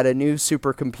 We've got a new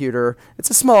supercomputer.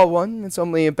 It's a small one. It's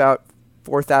only about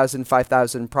 4,000,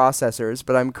 5,000 processors,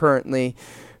 but I'm currently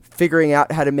figuring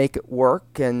out how to make it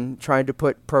work and trying to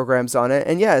put programs on it.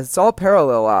 And it's all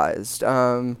parallelized.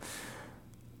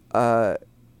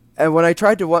 And when I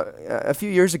tried to, a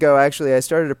few years ago, actually, I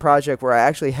started a project where I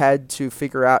actually had to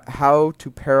figure out how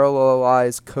to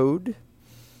parallelize code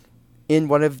in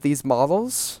one of these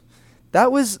models.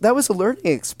 That was a learning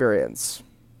experience.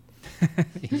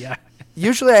 Yeah.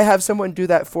 Usually I have someone do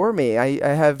that for me. I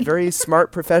have very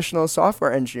smart professional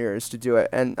software engineers to do it,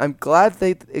 and I'm glad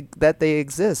that they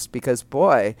exist because,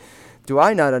 boy, do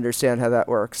I not understand how that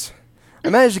works. I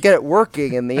managed to get it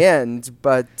working in the end,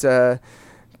 but that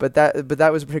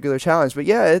was a particular challenge. But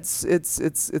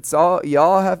it's all you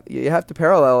have to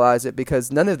parallelize it because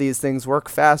none of these things work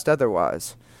fast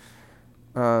otherwise.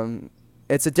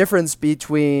 It's a difference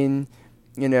between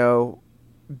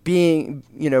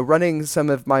running some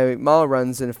of my model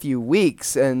runs in a few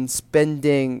weeks and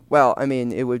spending,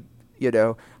 it would,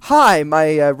 hi,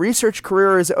 my research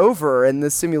career is over and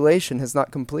this simulation has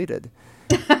not completed.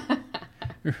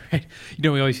 Right.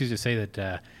 We always used to say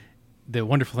that the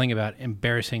wonderful thing about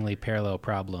embarrassingly parallel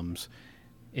problems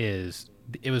is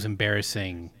it was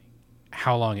embarrassing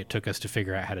how long it took us to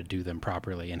figure out how to do them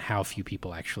properly and how few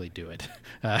people actually do it.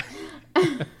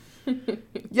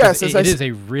 Yes, it is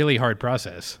a really hard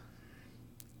process.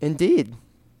 Indeed.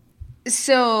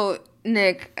 So,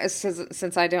 Nick,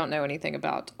 since I don't know anything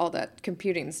about all that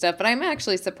computing stuff, but I'm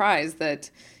actually surprised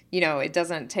that, it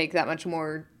doesn't take that much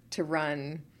more to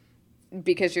run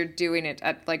because you're doing it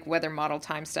at like weather model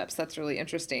time steps. That's really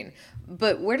interesting.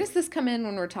 But where does this come in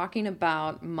when we're talking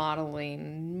about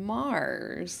modeling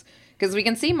Mars? Because we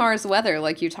can see Mars weather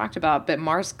like you talked about, but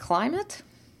Mars climate?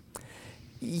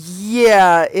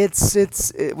 Yeah,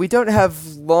 we don't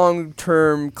have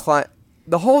long-term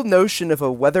the whole notion of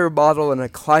a weather model and a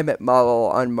climate model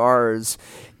on Mars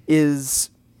is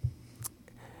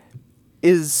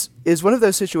one of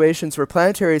those situations where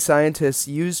planetary scientists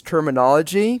use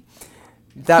terminology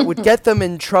that would get them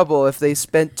in trouble if they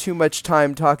spent too much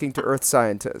time talking to Earth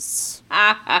scientists.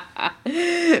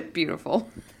 Beautiful.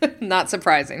 Not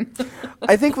surprising.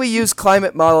 I think we use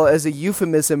climate model as a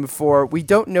euphemism for we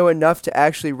don't know enough to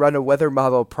actually run a weather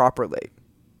model properly.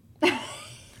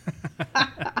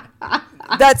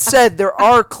 That said, there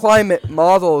are climate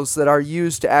models that are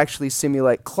used to actually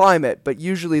simulate climate, but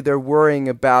usually they're worrying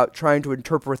about trying to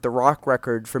interpret the rock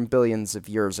record from billions of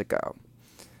years ago.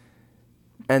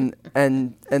 And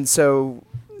so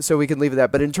we can leave it at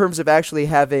that. But in terms of actually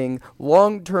having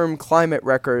long-term climate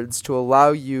records to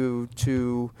allow you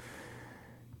to...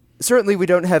 Certainly we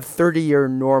don't have 30-year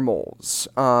normals.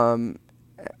 And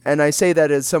I say that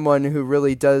as someone who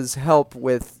really does help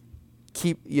with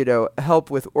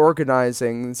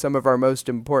organizing some of our most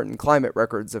important climate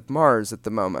records of Mars at the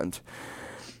moment.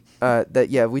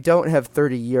 We don't have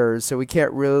 30 years, so we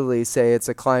can't really say it's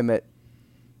a climate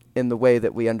in the way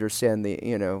that we understand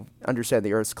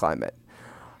the Earth's climate.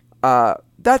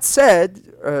 That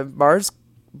said, Mars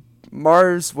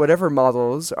whatever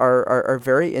models are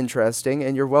very interesting,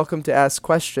 and you're welcome to ask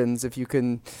questions if you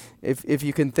can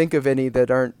think of any that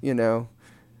aren't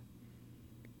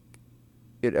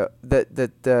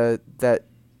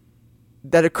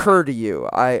that occur to you.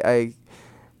 I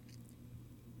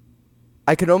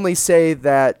can only say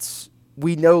that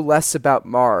we know less about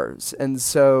Mars, and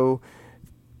so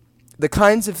the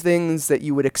kinds of things that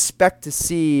you would expect to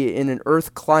see in an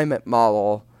Earth climate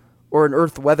model or an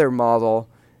Earth weather model,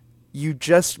 you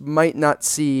just might not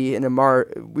see in a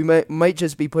Mars. We might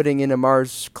just be putting in a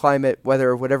Mars climate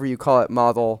weather, whatever you call it,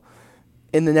 model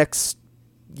in the next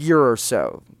year or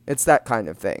so. It's that kind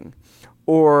of thing.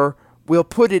 Or we'll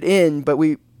put it in, but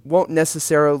we won't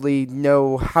necessarily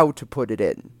know how to put it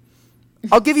in.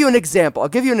 I'll give you an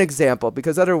example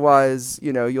because otherwise,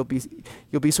 you'll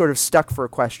be sort of stuck for a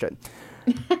question.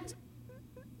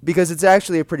 Because it's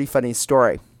actually a pretty funny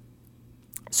story.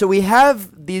 So we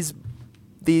have a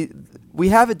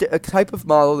type of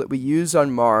model that we use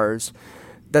on Mars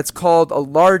that's called a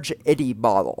large eddy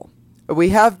model. We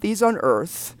have these on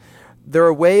Earth. They're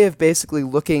a way of basically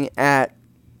looking at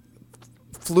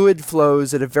fluid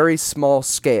flows at a very small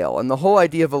scale. And the whole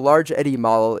idea of a large eddy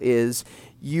model is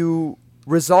you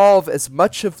resolve as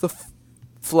much of the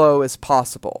flow as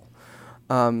possible.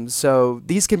 So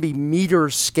these can be meter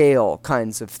scale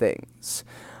kinds of things.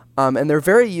 And they're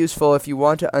very useful if you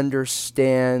want to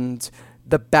understand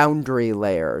the boundary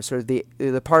layers, or the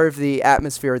part of the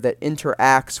atmosphere that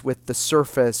interacts with the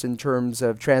surface in terms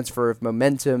of transfer of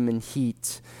momentum and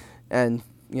heat and,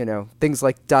 things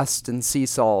like dust and sea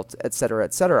salt, et cetera,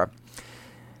 et cetera.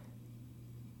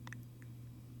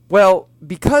 Well,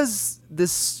 because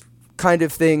this kind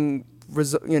of thing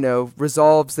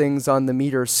resolves things on the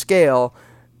meter scale,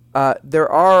 there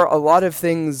are a lot of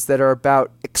things that are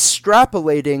about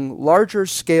extrapolating larger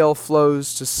scale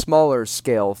flows to smaller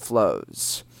scale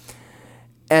flows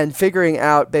and figuring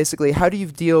out basically how do you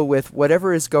deal with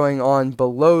whatever is going on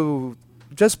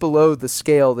just below the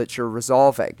scale that you're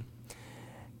resolving.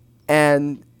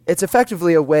 And it's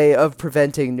effectively a way of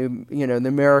preventing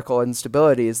numerical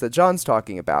instabilities that John's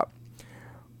talking about.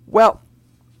 Well,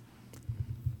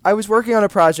 I was working on a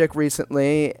project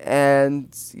recently,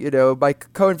 and, my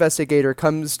co-investigator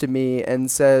comes to me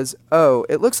and says, "Oh,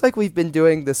 it looks like we've been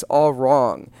doing this all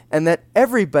wrong, and that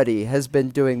everybody has been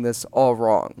doing this all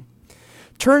wrong."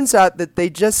 Turns out that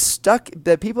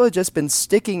that people had just been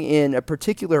sticking in a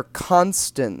particular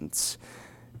constant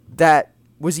that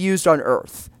was used on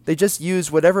Earth. They just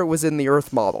used whatever was in the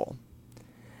Earth model.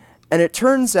 And it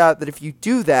turns out that if you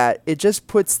do that, it just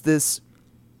puts this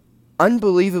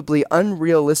unbelievably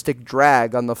unrealistic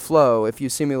drag on the flow if you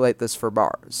simulate this for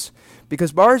Mars.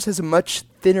 Because Mars has a much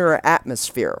thinner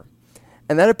atmosphere.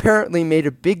 And that apparently made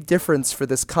a big difference for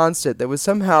this constant that was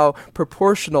somehow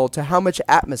proportional to how much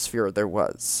atmosphere there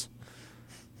was.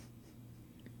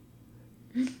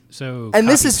 So, and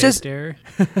this is just error?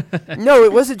 No,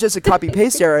 it wasn't just a copy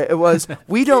paste error. It was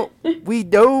we know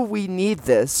we need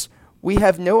this. We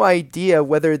have no idea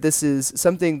whether this is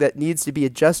something that needs to be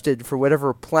adjusted for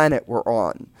whatever planet we're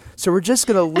on. So we're just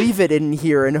going to leave it in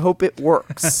here and hope it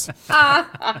works.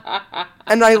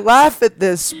 And I laugh at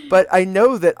this, but I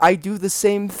know that I do the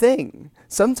same thing.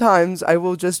 Sometimes I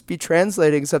will just be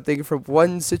translating something from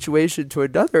one situation to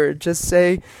another and just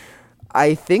say,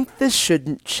 I think this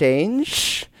shouldn't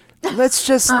change. Let's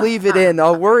just leave it in.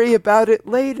 I'll worry about it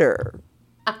later.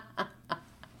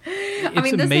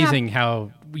 It's amazing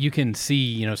how you can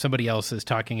see, somebody else is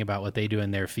talking about what they do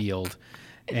in their field,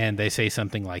 and they say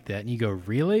something like that, and you go,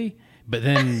 really? But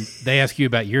then they ask you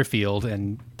about your field,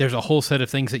 and there's a whole set of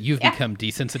things that you've become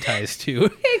desensitized to.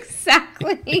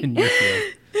 Exactly. In your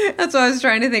field. That's what I was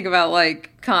trying to think about,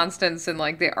 like constants and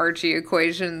like the Archie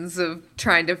equations of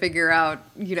trying to figure out,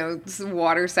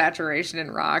 water saturation in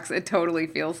rocks. It totally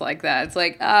feels like that. It's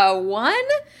like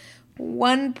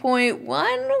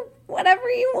 1.1, whatever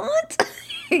you want,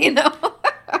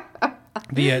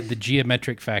 The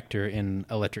geometric factor in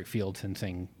electric field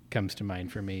sensing comes to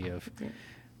mind for me of,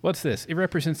 what's this? It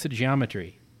represents the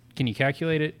geometry. Can you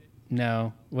calculate it?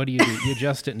 No. What do? You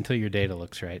adjust it until your data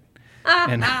looks right.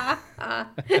 And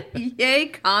yay,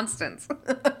 constants.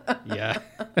 Yeah.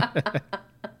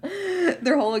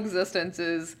 Their whole existence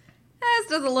is, this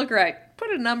doesn't look right.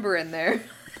 Put a number in there.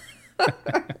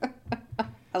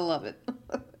 I love it.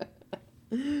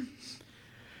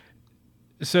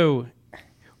 So,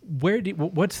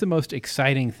 what's the most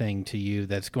exciting thing to you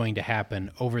that's going to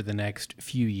happen over the next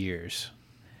few years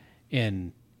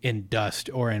in dust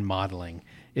or in modeling?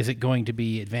 Is it going to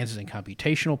be advances in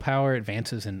computational power,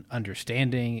 advances in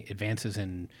understanding, advances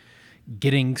in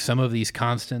getting some of these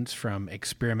constants from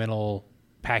experimental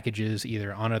packages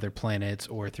either on other planets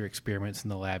or through experiments in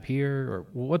the lab here? Or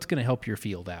what's going to help your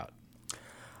field out?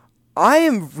 I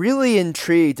am really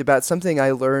intrigued about something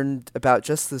I learned about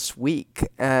just this week,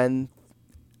 and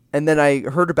then I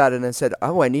heard about it and I said,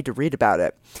 I need to read about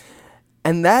it.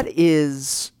 And that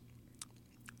is,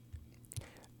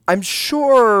 I'm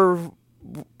sure,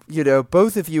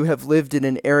 both of you have lived in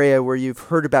an area where you've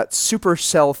heard about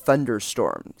supercell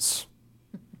thunderstorms.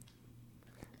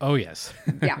 Oh, yes.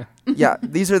 Yeah. Yeah,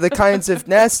 these are the kinds of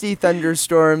nasty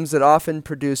thunderstorms that often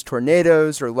produce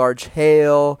tornadoes or large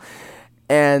hail.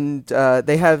 And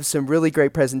they have some really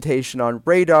great presentation on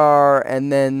radar,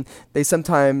 and then they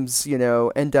sometimes,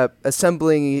 end up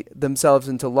assembling themselves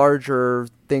into larger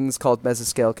things called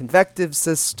mesoscale convective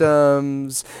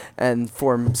systems and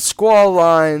form squall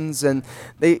lines, and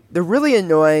they're really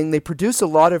annoying. They produce a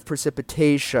lot of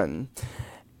precipitation,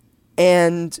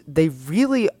 and they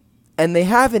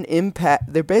have an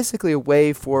impact. They're basically a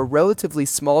way for relatively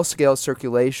small-scale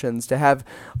circulations to have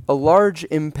a large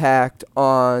impact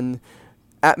on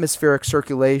atmospheric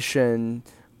circulation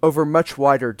over much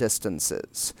wider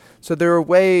distances. So they're a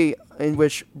way in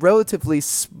which relatively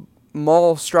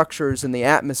small structures in the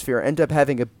atmosphere end up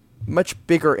having a much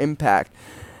bigger impact.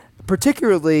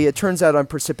 Particularly, it turns out, on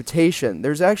precipitation.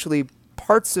 There's actually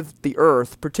parts of the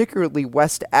Earth, particularly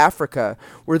West Africa,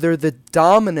 where they're the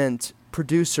dominant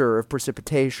producer of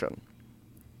precipitation.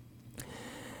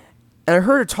 And I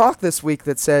heard a talk this week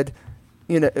that said,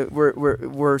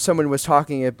 where someone was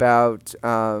talking about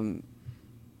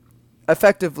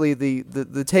effectively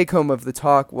the take home of the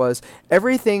talk was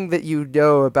everything that you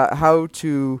know about how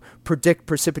to predict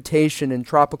precipitation in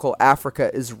tropical Africa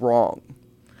is wrong.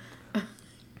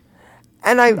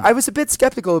 And I was a bit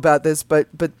skeptical about this, but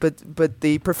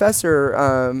the professor,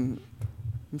 I'm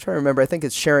trying to remember, I think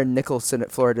it's Sharon Nicholson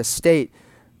at Florida State,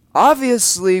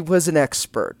 obviously was an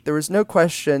expert. There was no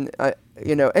question.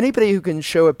 Anybody who can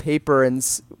show a paper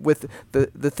with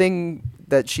the thing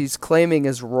that she's claiming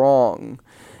is wrong,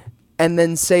 and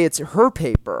then say it's her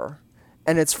paper,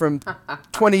 and it's from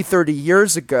 20, 30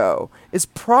 years ago, is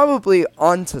probably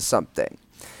onto something.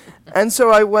 And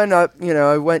so I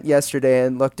went yesterday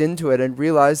and looked into it and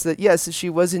realized that, yes, she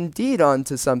was indeed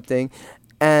onto something.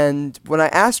 And when I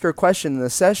asked her a question in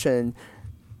the session,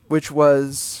 which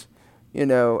was,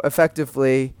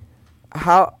 effectively,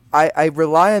 how I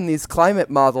rely on these climate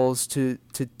models to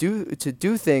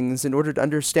do things in order to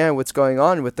understand what's going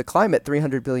on with the climate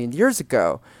 300 billion years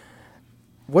ago.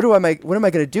 What am I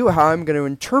going to do? How am I going to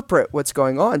interpret what's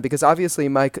going on? Because obviously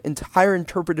my entire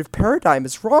interpretive paradigm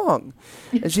is wrong.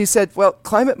 And she said, well,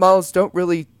 climate models don't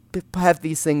really have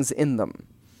these things in them.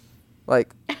 And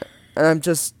I'm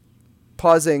just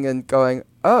pausing and going,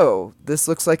 oh, this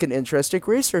looks like an interesting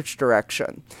research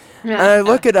direction. And I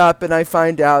look it up and I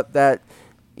find out that,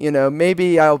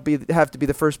 maybe have to be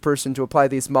the first person to apply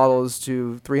these models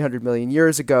to 300 million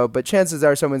years ago, but chances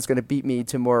are someone's going to beat me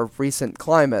to more recent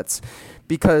climates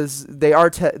because they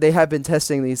have been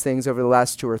testing these things over the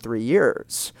last 2 or 3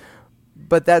 years.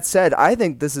 But that said, I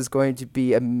think this is going to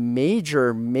be a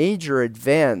major, major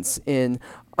advance in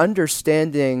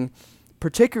understanding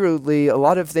particularly a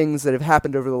lot of things that have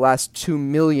happened over the last 2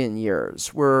 million years,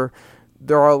 where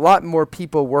there are a lot more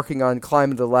people working on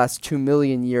climate the last 2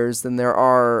 million years than there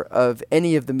are of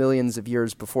any of the millions of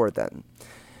years before then.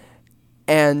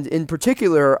 And in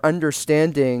particular,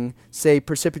 understanding, say,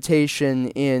 precipitation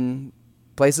in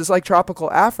places like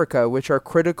tropical Africa, which are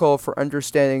critical for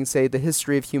understanding, say, the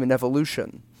history of human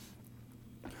evolution.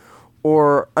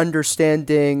 Or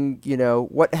understanding,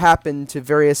 what happened to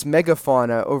various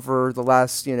megafauna over the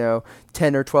last,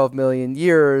 10 or 12 million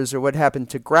years, or what happened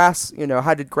to grass,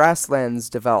 how did grasslands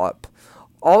develop?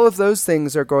 All of those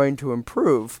things are going to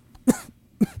improve.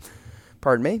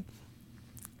 Pardon me.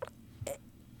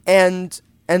 And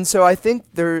so I think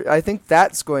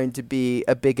that's going to be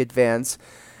a big advance.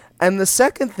 And the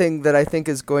second thing that I think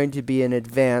is going to be an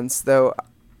advance, though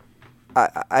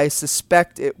I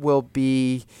suspect it will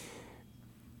be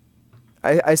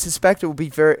I suspect it will be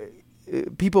very.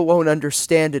 People won't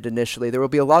understand it initially. There will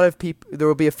be a lot of people. There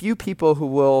will be a few people who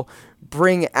will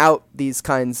bring out these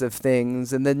kinds of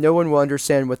things, and then no one will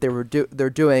understand what they're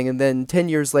doing. And then 10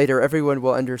 years later, everyone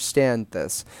will understand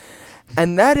this,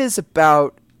 and that is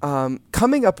about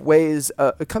coming up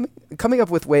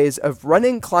with ways of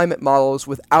running climate models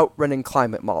without running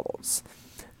climate models.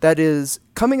 That is,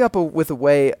 coming up with a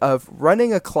way of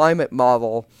running a climate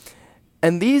model.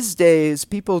 And these days,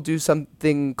 people do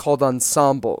something called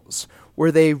ensembles,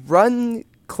 where they run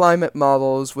climate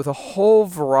models with a whole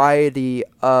variety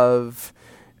of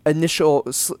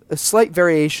slight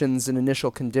variations in initial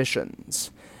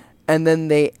conditions. And then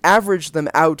they average them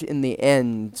out in the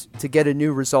end to get a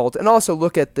new result, and also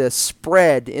look at the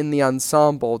spread in the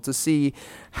ensemble to see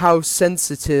how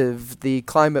sensitive the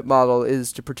climate model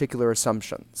is to particular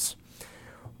assumptions.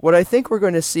 What I think we're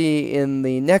going to see in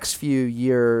the next few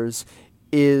years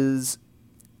is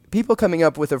people coming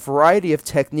up with a variety of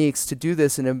techniques to do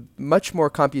this in a much more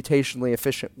computationally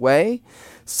efficient way,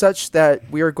 such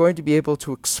that we are going to be able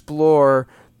to explore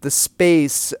the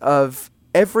space of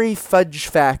every fudge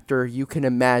factor you can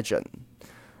imagine,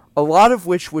 a lot of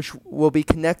which will be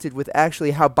connected with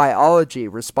actually how biology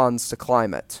responds to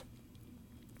climate.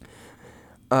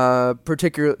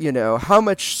 Particularly, how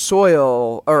much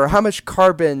soil or how much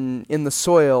carbon in the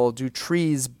soil do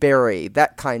trees bury,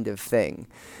 that kind of thing.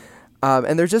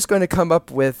 And they're just going to come up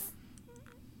with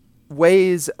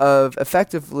ways of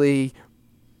effectively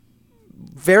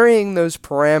varying those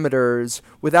parameters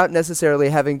without necessarily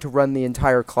having to run the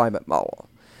entire climate model.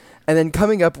 And then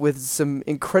coming up with some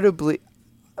incredibly...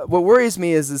 What worries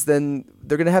me is then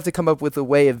they're going to have to come up with a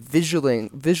way of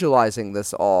visualizing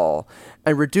this all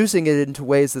and reducing it into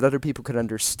ways that other people could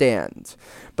understand.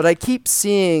 But I keep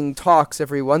seeing talks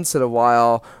every once in a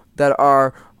while that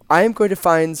are, I am going to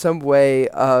find some way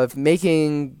of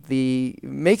allowing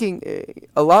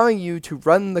you to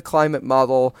run the climate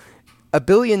model 1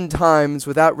 billion times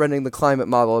without running the climate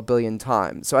model 1 billion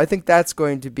times. So I think that's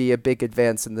going to be a big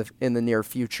advance in the near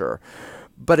future.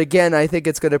 But again, I think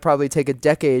it's going to probably take a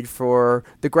decade for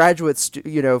the graduate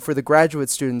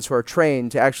students who are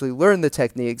trained to actually learn the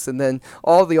techniques, and then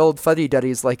all the old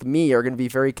fuddy-duddies like me are going to be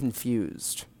very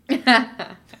confused.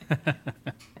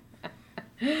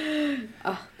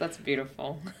 Oh, that's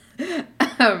beautiful.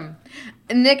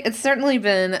 Nick, it's certainly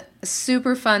been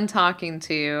super fun talking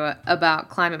to you about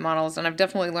climate models, and I've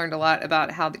definitely learned a lot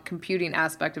about how the computing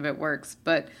aspect of it works.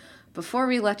 But before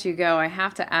we let you go, I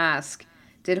have to ask,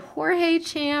 did Jorge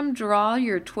Cham draw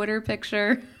your Twitter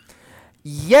picture?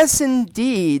 Yes,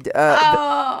 indeed.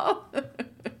 So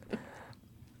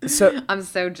I'm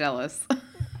so jealous.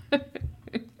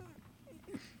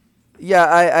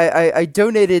 Yeah, I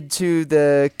donated to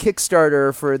the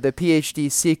Kickstarter for the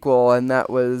PhD sequel, and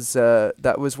that was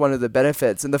one of the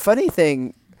benefits. And the funny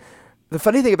thing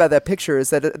about that picture is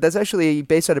that that's actually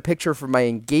based on a picture from my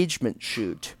engagement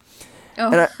shoot.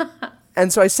 Oh.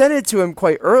 And so I sent it to him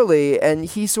quite early, and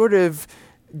he sort of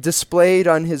displayed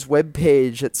on his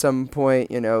webpage at some point,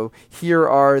 here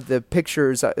are the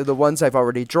pictures, the ones I've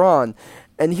already drawn.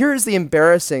 And here's the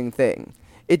embarrassing thing.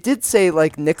 It did say,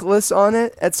 Nicholas on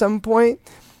it at some point,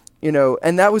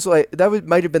 and that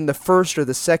might have been the first or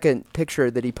the second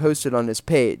picture that he posted on his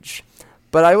page.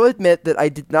 But I will admit that I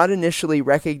did not initially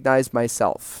recognize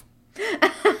myself.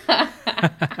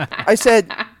 I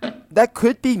said, that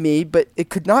could be me, but it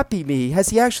could not be me. Has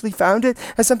he actually found it?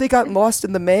 Has something gotten lost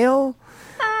in the mail?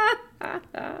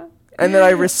 And then I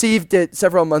received it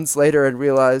several months later and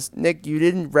realized, Nick, you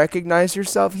didn't recognize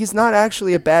yourself. He's not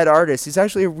actually a bad artist. He's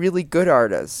actually a really good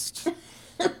artist.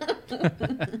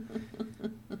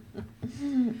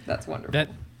 That's wonderful.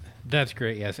 That's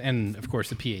great, yes. And, of course,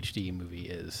 the PhD movie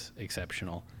is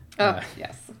exceptional.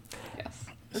 Yes.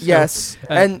 Yes,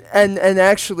 and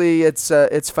actually,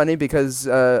 it's funny because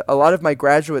a lot of my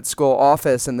graduate school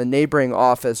office and the neighboring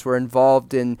office were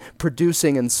involved in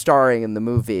producing and starring in the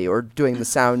movie or doing the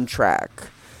soundtrack.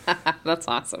 That's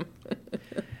awesome.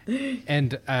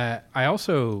 And I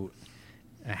also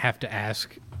have to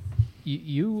ask,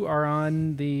 you are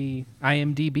on the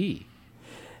IMDb.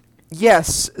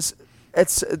 Yes,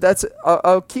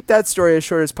 I'll keep that story as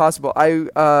short as possible.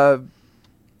 I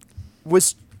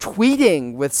was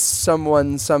tweeting with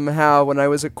someone somehow when I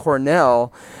was at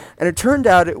Cornell, and it turned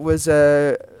out it was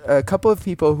a couple of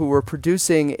people who were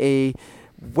producing a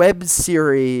web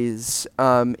series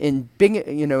in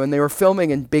and they were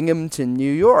filming in Binghamton,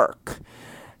 New York.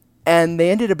 And they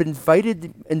ended up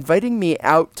inviting me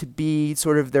out to be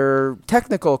sort of their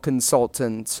technical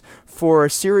consultant for a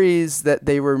series that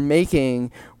they were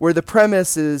making, where the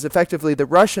premise is effectively the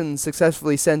Russians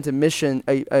successfully sent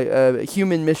a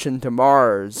human mission to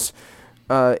Mars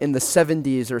in the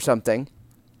 70s or something,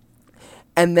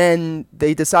 and then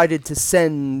they decided to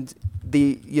send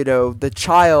the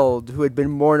child who had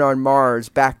been born on Mars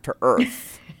back to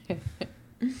Earth.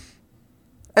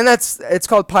 And it's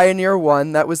called Pioneer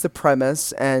 1. That was the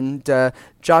premise, and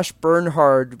Josh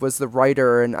Bernhard was the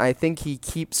writer, and I think he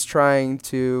keeps trying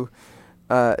to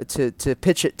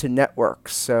pitch it to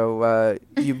networks. So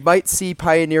you might see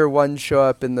Pioneer 1 show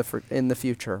up in the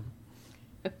future.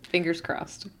 Fingers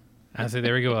crossed. So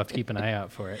there we go. I'll have to keep an eye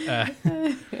out for it.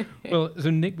 Well, so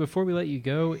Nick, before we let you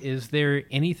go, is there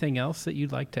anything else that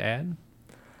you'd like to add?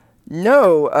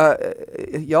 No,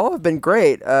 y'all have been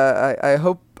great. I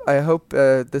hope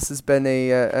this has been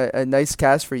a nice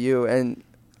cast for you. And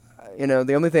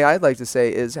the only thing I'd like to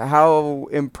say is how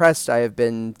impressed I have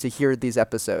been to hear these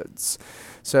episodes.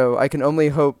 So I can only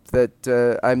hope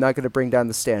that I'm not going to bring down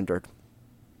the standard.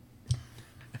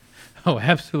 Oh,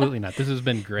 absolutely not. This has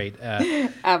been great.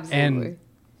 Absolutely.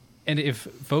 And if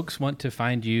folks want to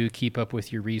find you, keep up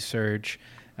with your research,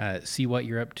 see what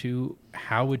you're up to,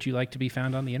 how would you like to be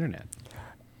found on the internet?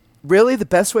 Really, the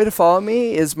best way to follow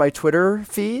me is my Twitter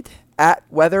feed,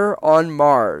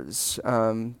 @WeatherOnMars.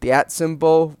 The @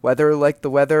 symbol, weather like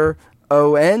the weather,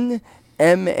 ONMARS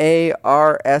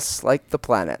like the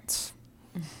planet.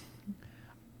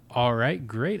 All right,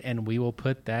 great. And we will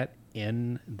put that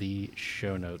in the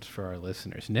show notes for our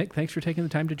listeners. Nick, thanks for taking the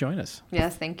time to join us.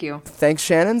 Yes, thank you. Thanks,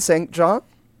 Shannon. Thanks, John.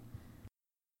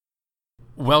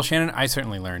 Well, Shannon, I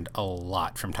certainly learned a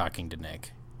lot from talking to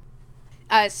Nick.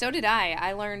 So did I.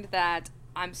 I learned that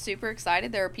I'm super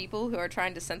excited there are people who are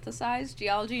trying to synthesize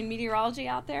geology and meteorology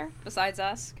out there, besides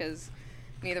us, because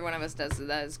neither one of us does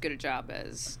that as good a job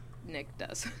as Nick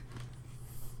does.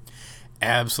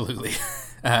 Absolutely.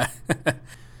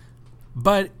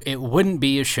 But it wouldn't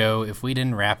be a show if we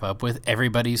didn't wrap up with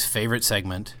everybody's favorite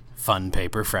segment, Fun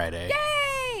Paper Friday.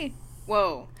 Yay!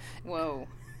 Whoa.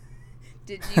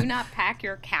 Did you not pack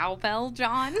your cowbell,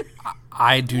 John?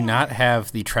 I do not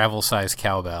have the travel size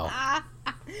cowbell.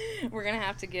 We're going to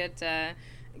have to get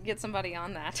somebody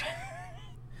on that.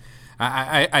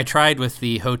 I tried with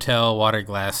the hotel water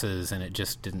glasses, and it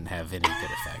just didn't have any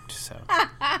good effect. So,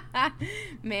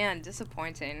 Man,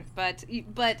 disappointing. But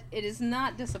it is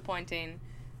not disappointing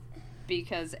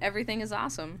because everything is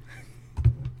awesome.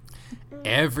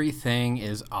 Everything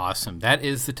is awesome. That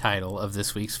is the title of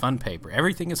this week's Fun Paper.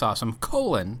 Everything is awesome,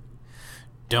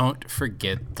 Don't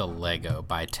Forget the Lego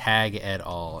by Tag et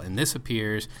al. And this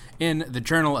appears in the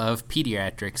Journal of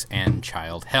Pediatrics and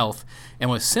Child Health and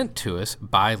was sent to us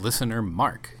by listener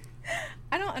Mark.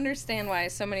 I don't understand why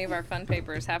so many of our fun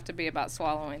papers have to be about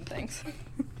swallowing things.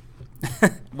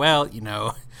 Well,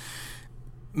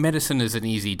 medicine is an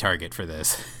easy target for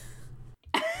this.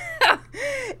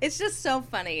 It's just so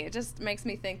funny. It just makes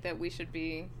me think that we should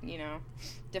be,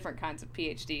 different kinds of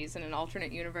PhDs in an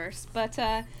alternate universe. But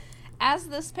as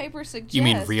this paper suggests... You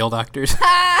mean real doctors?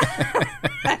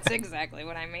 That's exactly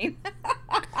what I mean.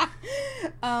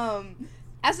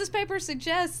 As this paper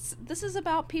suggests, this is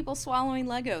about people swallowing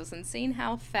Legos and seeing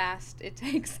how fast it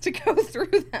takes to go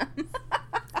through them.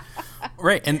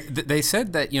 Right, and they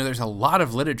said that, there's a lot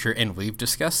of literature, and we've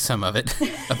discussed some of it,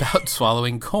 about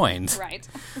swallowing coins. Right.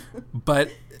 But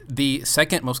the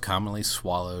second most commonly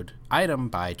swallowed item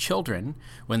by children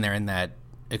when they're in that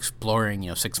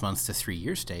exploring, 6 months to 3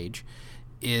 year stage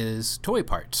is toy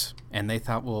parts. And they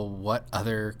thought, well, what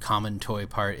other common toy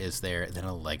part is there than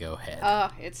a Lego head?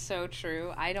 Oh, it's so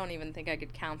true. I don't even think I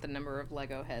could count the number of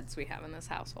Lego heads we have in this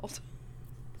household.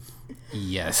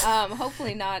 Yes.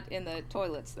 Hopefully not in the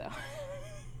toilets, though.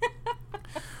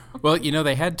 Well,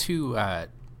 they had to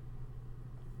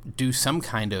do some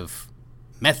kind of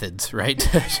methods, right,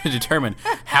 to determine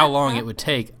how long it would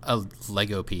take a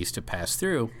Lego piece to pass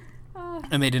through.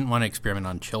 And they didn't want to experiment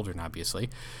on children, obviously.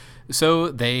 So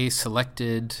they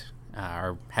selected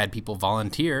or had people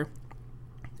volunteer.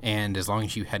 And as long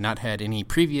as you had not had any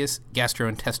previous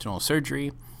gastrointestinal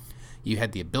surgery, you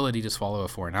had the ability to swallow a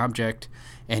foreign object,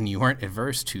 and you weren't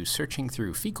adverse to searching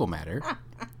through fecal matter,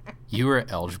 you were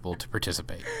eligible to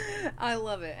participate. I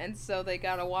love it. And so they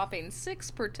got a whopping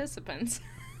 6 participants.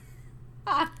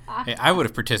 Hey, I would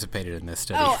have participated in this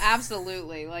study. Oh,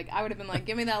 absolutely. Like, I would have been like,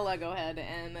 give me that Lego head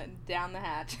and down the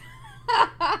hatch.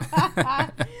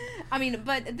 I mean,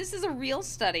 but this is a real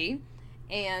study,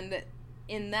 and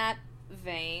in that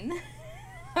vein,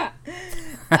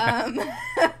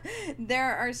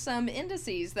 there are some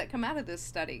indices that come out of this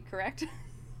study, correct?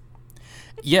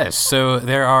 Yes, so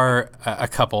there are a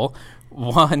couple.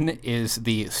 One is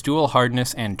the stool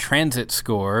hardness and transit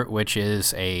score, which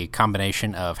is a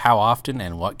combination of how often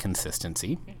and what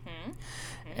consistency.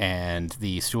 And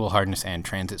the stool hardness and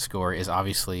transit score is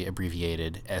obviously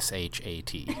abbreviated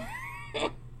SHAT.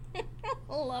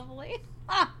 Lovely.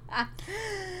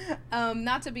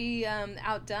 Not to be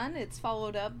outdone, it's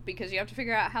followed up because you have to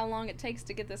figure out how long it takes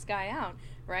to get this guy out,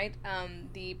 right?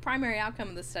 The primary outcome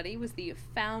of the study was the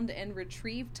found and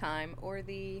retrieve time, or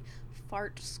the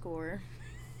FART score.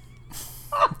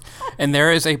 And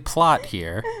there is a plot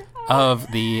here of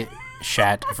the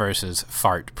SHAT versus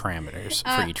FART parameters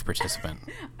for each participant.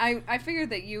 I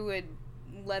figured that you would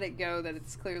let it go that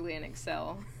it's clearly in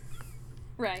Excel.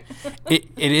 Right. It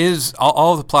is,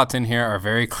 all the plots in here are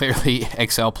very clearly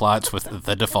Excel plots with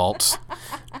the defaults.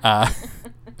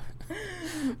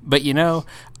 But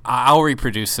I'll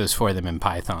reproduce this for them in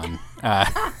Python.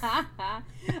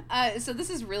 So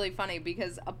this is really funny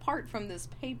because apart from this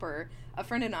paper, a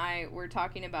friend and I were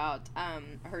talking about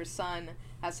her son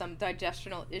has some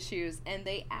digestional issues, and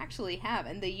they actually have,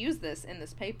 and they use this in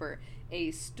this paper, a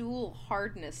stool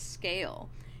hardness scale.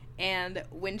 And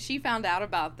when she found out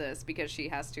about this, because she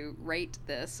has to rate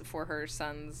this for her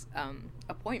son's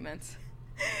appointments,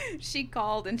 she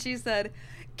called and she said,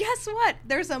 "Guess what?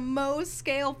 There's a Mohs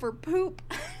scale for poop."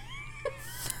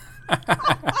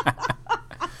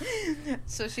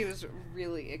 So she was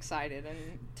really excited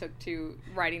and took to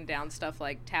writing down stuff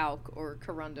like talc or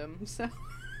corundum. So.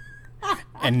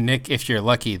 And Nick, if you're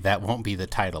lucky, that won't be the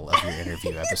title of your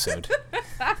interview episode.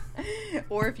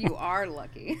 Or if you are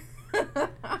lucky.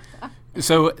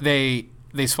 So they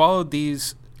swallowed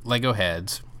these Lego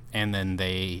heads, and then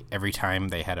every time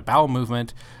they had a bowel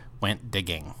movement, went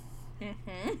digging.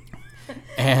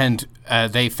 And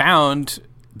they found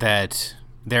that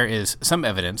there is some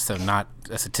evidence, though not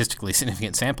a statistically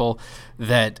significant sample,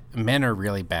 that men are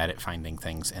really bad at finding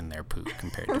things in their poop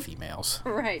compared to females.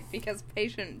 Right, because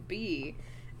patient B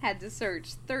had to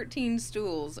search 13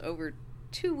 stools over a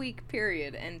 2-week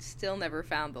period and still never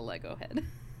found the Lego head.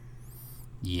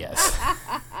 Yes.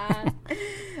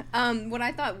 What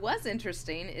I thought was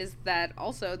interesting is that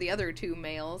also the other 2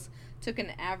 males took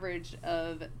an average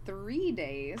of 3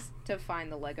 days to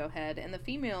find the Lego head, and the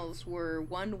females were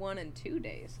 1, and 2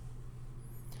 days.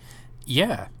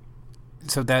 Yeah.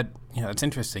 So that, it's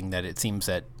interesting that it seems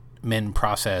that men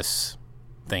process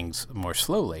things more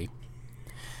slowly.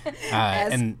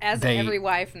 As every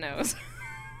wife knows.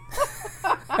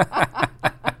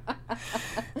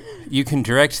 You can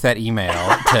direct that email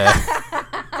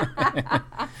to...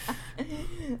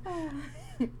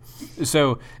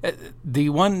 So the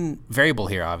one variable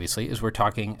here, obviously, is we're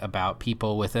talking about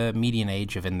people with a median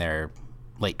age of in their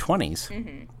late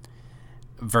 20s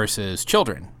versus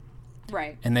children.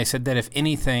 Right. And they said that if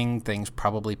anything, things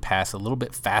probably pass a little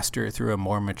bit faster through a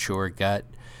more mature gut,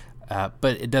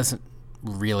 but it doesn't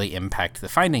really impact the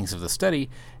findings of the study,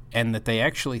 and that they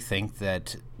actually think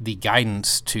that the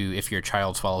guidance to if your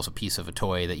child swallows a piece of a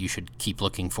toy that you should keep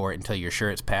looking for it until you're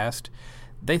sure it's passed,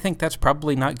 they think that's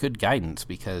probably not good guidance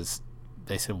because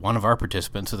they said one of our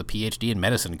participants with a PhD in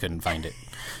medicine couldn't find it.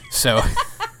 So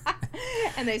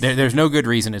and there's no good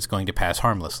reason it's going to pass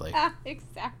harmlessly.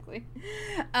 Exactly.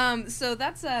 So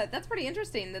that's pretty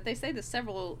interesting that they say this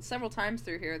several times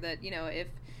through here that, if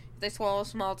they swallow a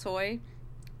small toy,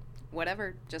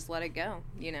 whatever, just let it go,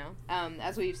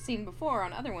 As we've seen before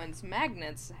on other ones,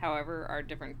 magnets, however, are a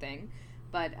different thing.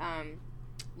 But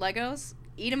Legos,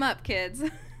 eat them up, kids.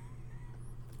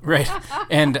 Right.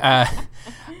 And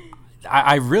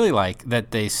I really like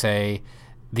that they say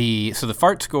the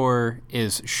fart score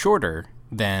is shorter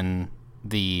than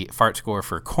the fart score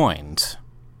for coins.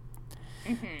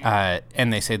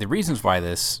 And they say the reasons why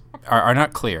this are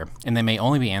not clear, and they may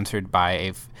only be answered by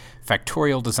a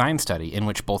factorial design study in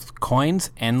which both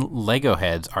coins and Lego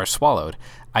heads are swallowed,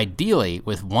 ideally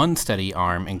with one study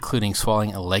arm including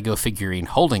swallowing a Lego figurine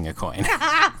holding a coin.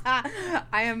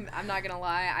 I'm not gonna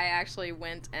lie, I actually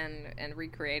went and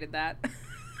recreated that.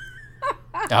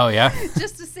 Oh, yeah?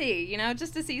 Just to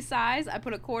see size. I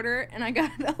put a quarter and I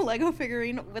got a Lego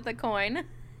figurine with a coin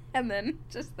and then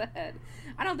just the head.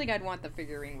 I don't think I'd want the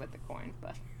figurine with the coin,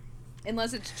 but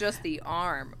unless it's just the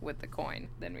arm with the coin,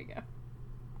 then we go.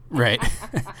 Right.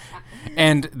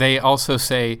 And they also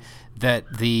say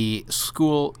that the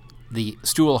stool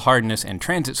hardness and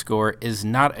transit score is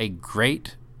not a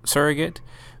great surrogate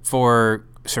for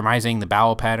surmising the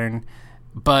bowel pattern,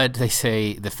 but they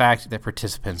say the fact that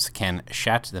participants can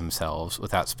shat themselves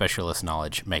without specialist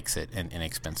knowledge makes it an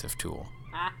inexpensive tool.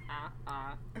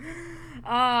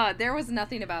 There was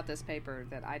nothing about this paper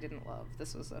that I didn't love.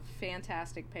 This was a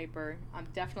fantastic paper. I'm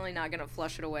definitely not going to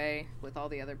flush it away with all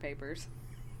the other papers.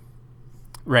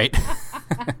 Right.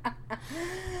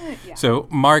 Yeah. So,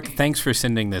 Mark, thanks for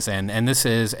sending this in. And this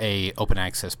is a open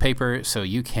access paper, so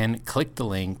you can click the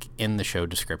link in the show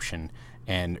description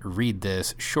and read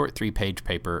this short 3-page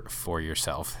paper for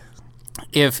yourself.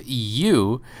 If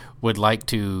you would like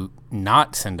to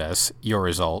not send us your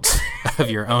results of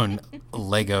your own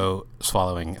Lego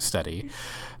swallowing study,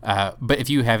 but if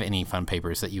you have any fun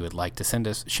papers that you would like to send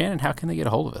us, Shannon, how can they get a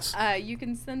hold of us? You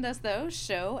can send us those,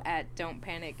 show at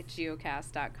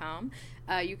don'tpanicgeocast.com.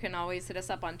 You can always hit us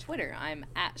up on Twitter. I'm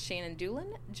at Shannon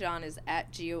Doolin. John is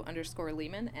at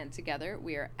Geo_Lehman, and together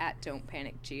we are at Don't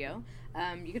Panic Geo.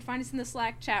 You can find us in the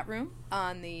Slack chat room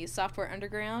on the Software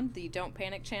Underground, the Don't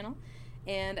Panic channel.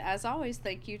 And as always,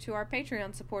 thank you to our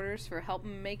Patreon supporters for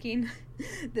helping making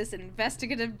this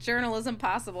investigative journalism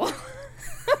possible.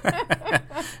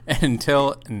 And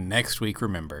until next week,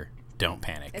 remember, don't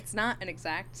panic. It's not an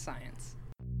exact science.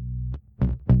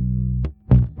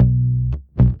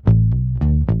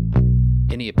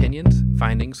 Any opinions,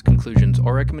 findings, conclusions,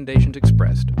 or recommendations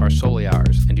expressed are solely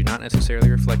ours and do not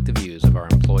necessarily reflect the views of our